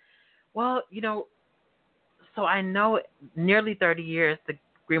house? Well, you know, so I know nearly 30 years the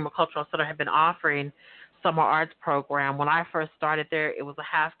Greenwood Cultural Center had been offering summer arts program. When I first started there, it was a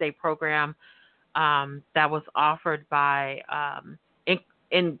half-day program that was offered by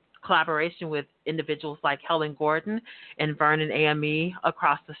in collaboration with individuals like Helen Gordon and Vernon AME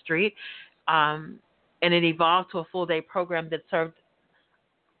across the street. And it evolved to a full-day program that served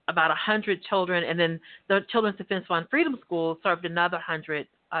about 100 children, and then the Children's Defense Fund Freedom School served another 100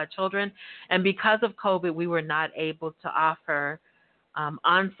 children. And because of COVID, we were not able to offer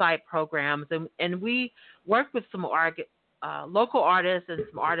on-site programs. And we worked with some local artists and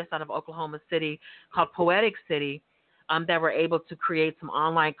some artists out of Oklahoma City called Poetic City that were able to create some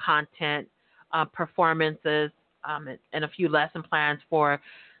online content, performances, and a few lesson plans for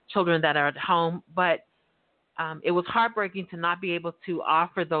children that are at home. But it was heartbreaking to not be able to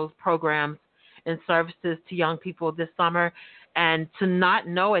offer those programs and services to young people this summer, and to not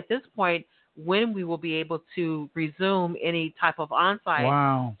know at this point when we will be able to resume any type of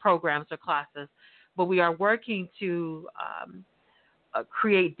on-site programs or classes. But we are working to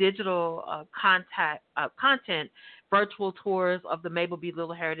create digital content, virtual tours of the Mabel B.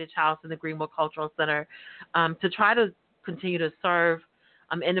 Little Heritage House and the Greenwood Cultural Center, to try to continue to serve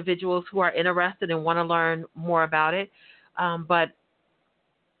individuals who are interested and want to learn more about it. But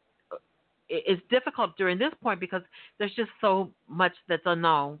it's difficult during this point because there's just so much that's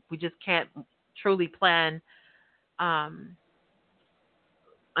unknown. We just can't truly plan until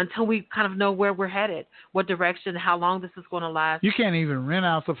we kind of know where we're headed, what direction, how long this is going to last. You can't even rent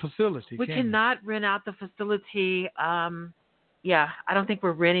out the facility. We cannot rent out the facility. I don't think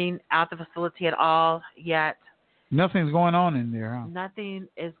we're renting out the facility at all yet. Nothing's going on in there, huh? Nothing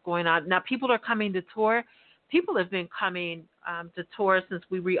is going on. Now, people are coming to tour. People have been coming to tour since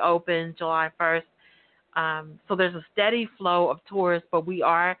we reopened July 1st. So there's a steady flow of tours, but we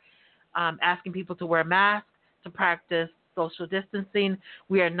are asking people to wear masks, to practice social distancing.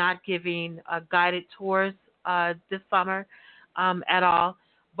 We are not giving guided tours this summer at all,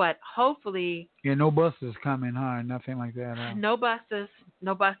 but hopefully... Yeah, no buses coming, huh? Nothing like that, huh? No buses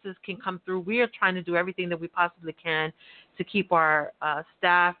can come through. We are trying to do everything that we possibly can to keep our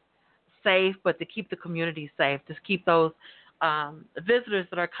staff safe, but to keep the community safe, to keep those visitors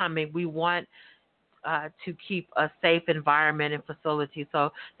that are coming. We want to keep a safe environment and facility.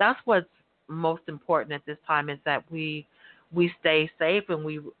 So that's what's most important at this time, is that we stay safe and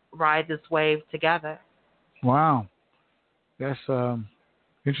we ride this wave together. Wow. That's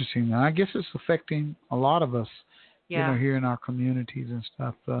interesting. And I guess it's affecting a lot of us, here in our communities and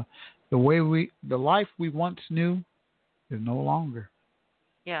stuff. The life we once knew is no longer.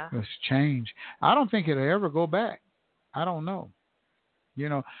 Yeah. It's changed. I don't think it'll ever go back. I don't know.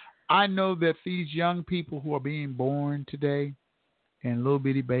 I know that these young people who are being born today, and little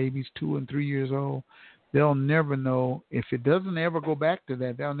bitty babies, 2 and 3 years old, they'll never know. If it doesn't ever go back to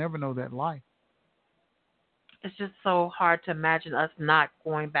that, they'll never know that life. It's just so hard to imagine us not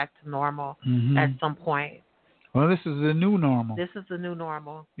going back to normal at some point. Well, this is the new normal. This is the new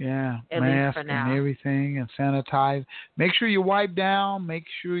normal. Yeah, at mask least for now. And everything, and sanitize. Make sure you wipe down. Make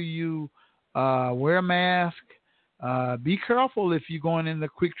sure you wear a mask. Be careful if you're going in the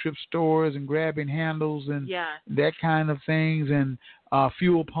quick trip stores and grabbing handles and that kind of things, and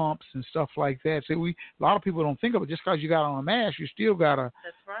fuel pumps and stuff like that. So a lot of people don't think of it. Just because you got on a mask, you still gotta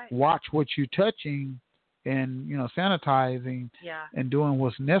watch what you're touching, and sanitizing and doing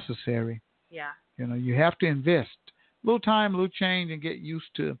what's necessary. Yeah. You have to invest a little time, a little change, and get used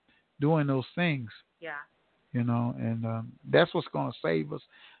to doing those things. Yeah. And that's what's going to save us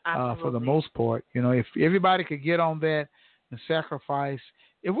for the most part. If everybody could get on that and sacrifice,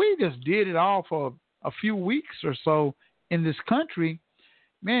 if we just did it all for a few weeks or so in this country,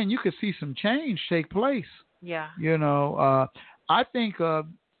 man, you could see some change take place. Yeah. I think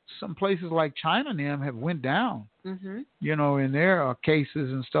some places like China and them have went down. Mm-hmm. In their cases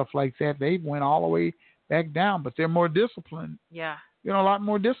and stuff like that, they went all the way back down, but they're more disciplined. Yeah. A lot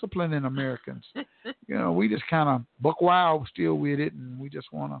more discipline than Americans. We just kind of buck wild still with it, and we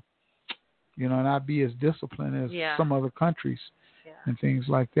just want to, not be as disciplined as some other countries and things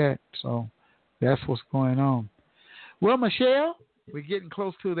like that. So that's what's going on. Well, Michelle, we're getting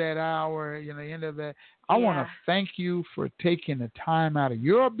close to that hour, the end of that. I want to thank you for taking the time out of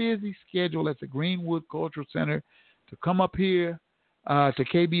your busy schedule at the Greenwood Cultural Center to come up here to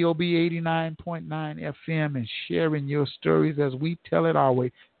KBOB 89.9 FM and sharing your stories as we tell it our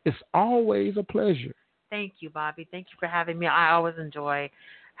way. It's always a pleasure. Thank you, Bobby. Thank you for having me. I always enjoy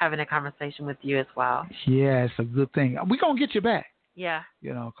having a conversation with you as well. Yeah, it's a good thing. We're going to get you back. Yeah.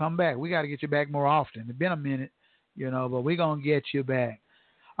 Come back. We got to get you back more often. It's been a minute, but we're going to get you back.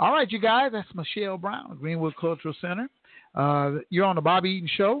 All right, you guys, that's Michelle Brown, Greenwood Cultural Center. You're on the Bobby Eaton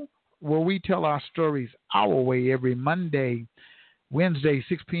Show, where we tell our stories our way every Monday, Wednesday,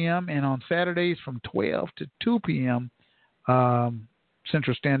 6 p.m., and on Saturdays from 12 to 2 p.m.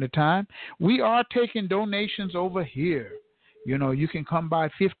 Central Standard Time. We are taking donations over here. You can come by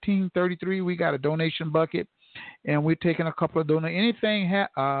 1533. We got a donation bucket, and we're taking a couple of donations. Anything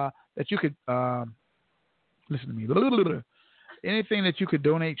that you could, listen to me, anything that you could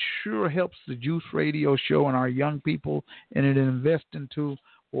donate sure helps the Juice Radio Show and our young people, and it invest into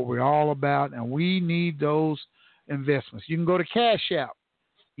what we're all about, and we need those investments. You can go to Cash App,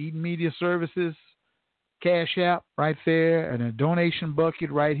 Eden Media Services, Cash App right there, and a donation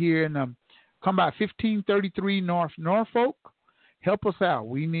bucket right here. And come by 1533 North Norfolk. Help us out.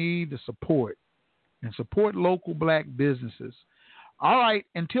 We need the support. And support local black businesses. All right.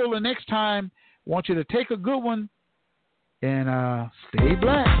 Until the next time, I want you to take a good one and stay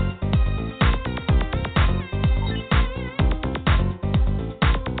black.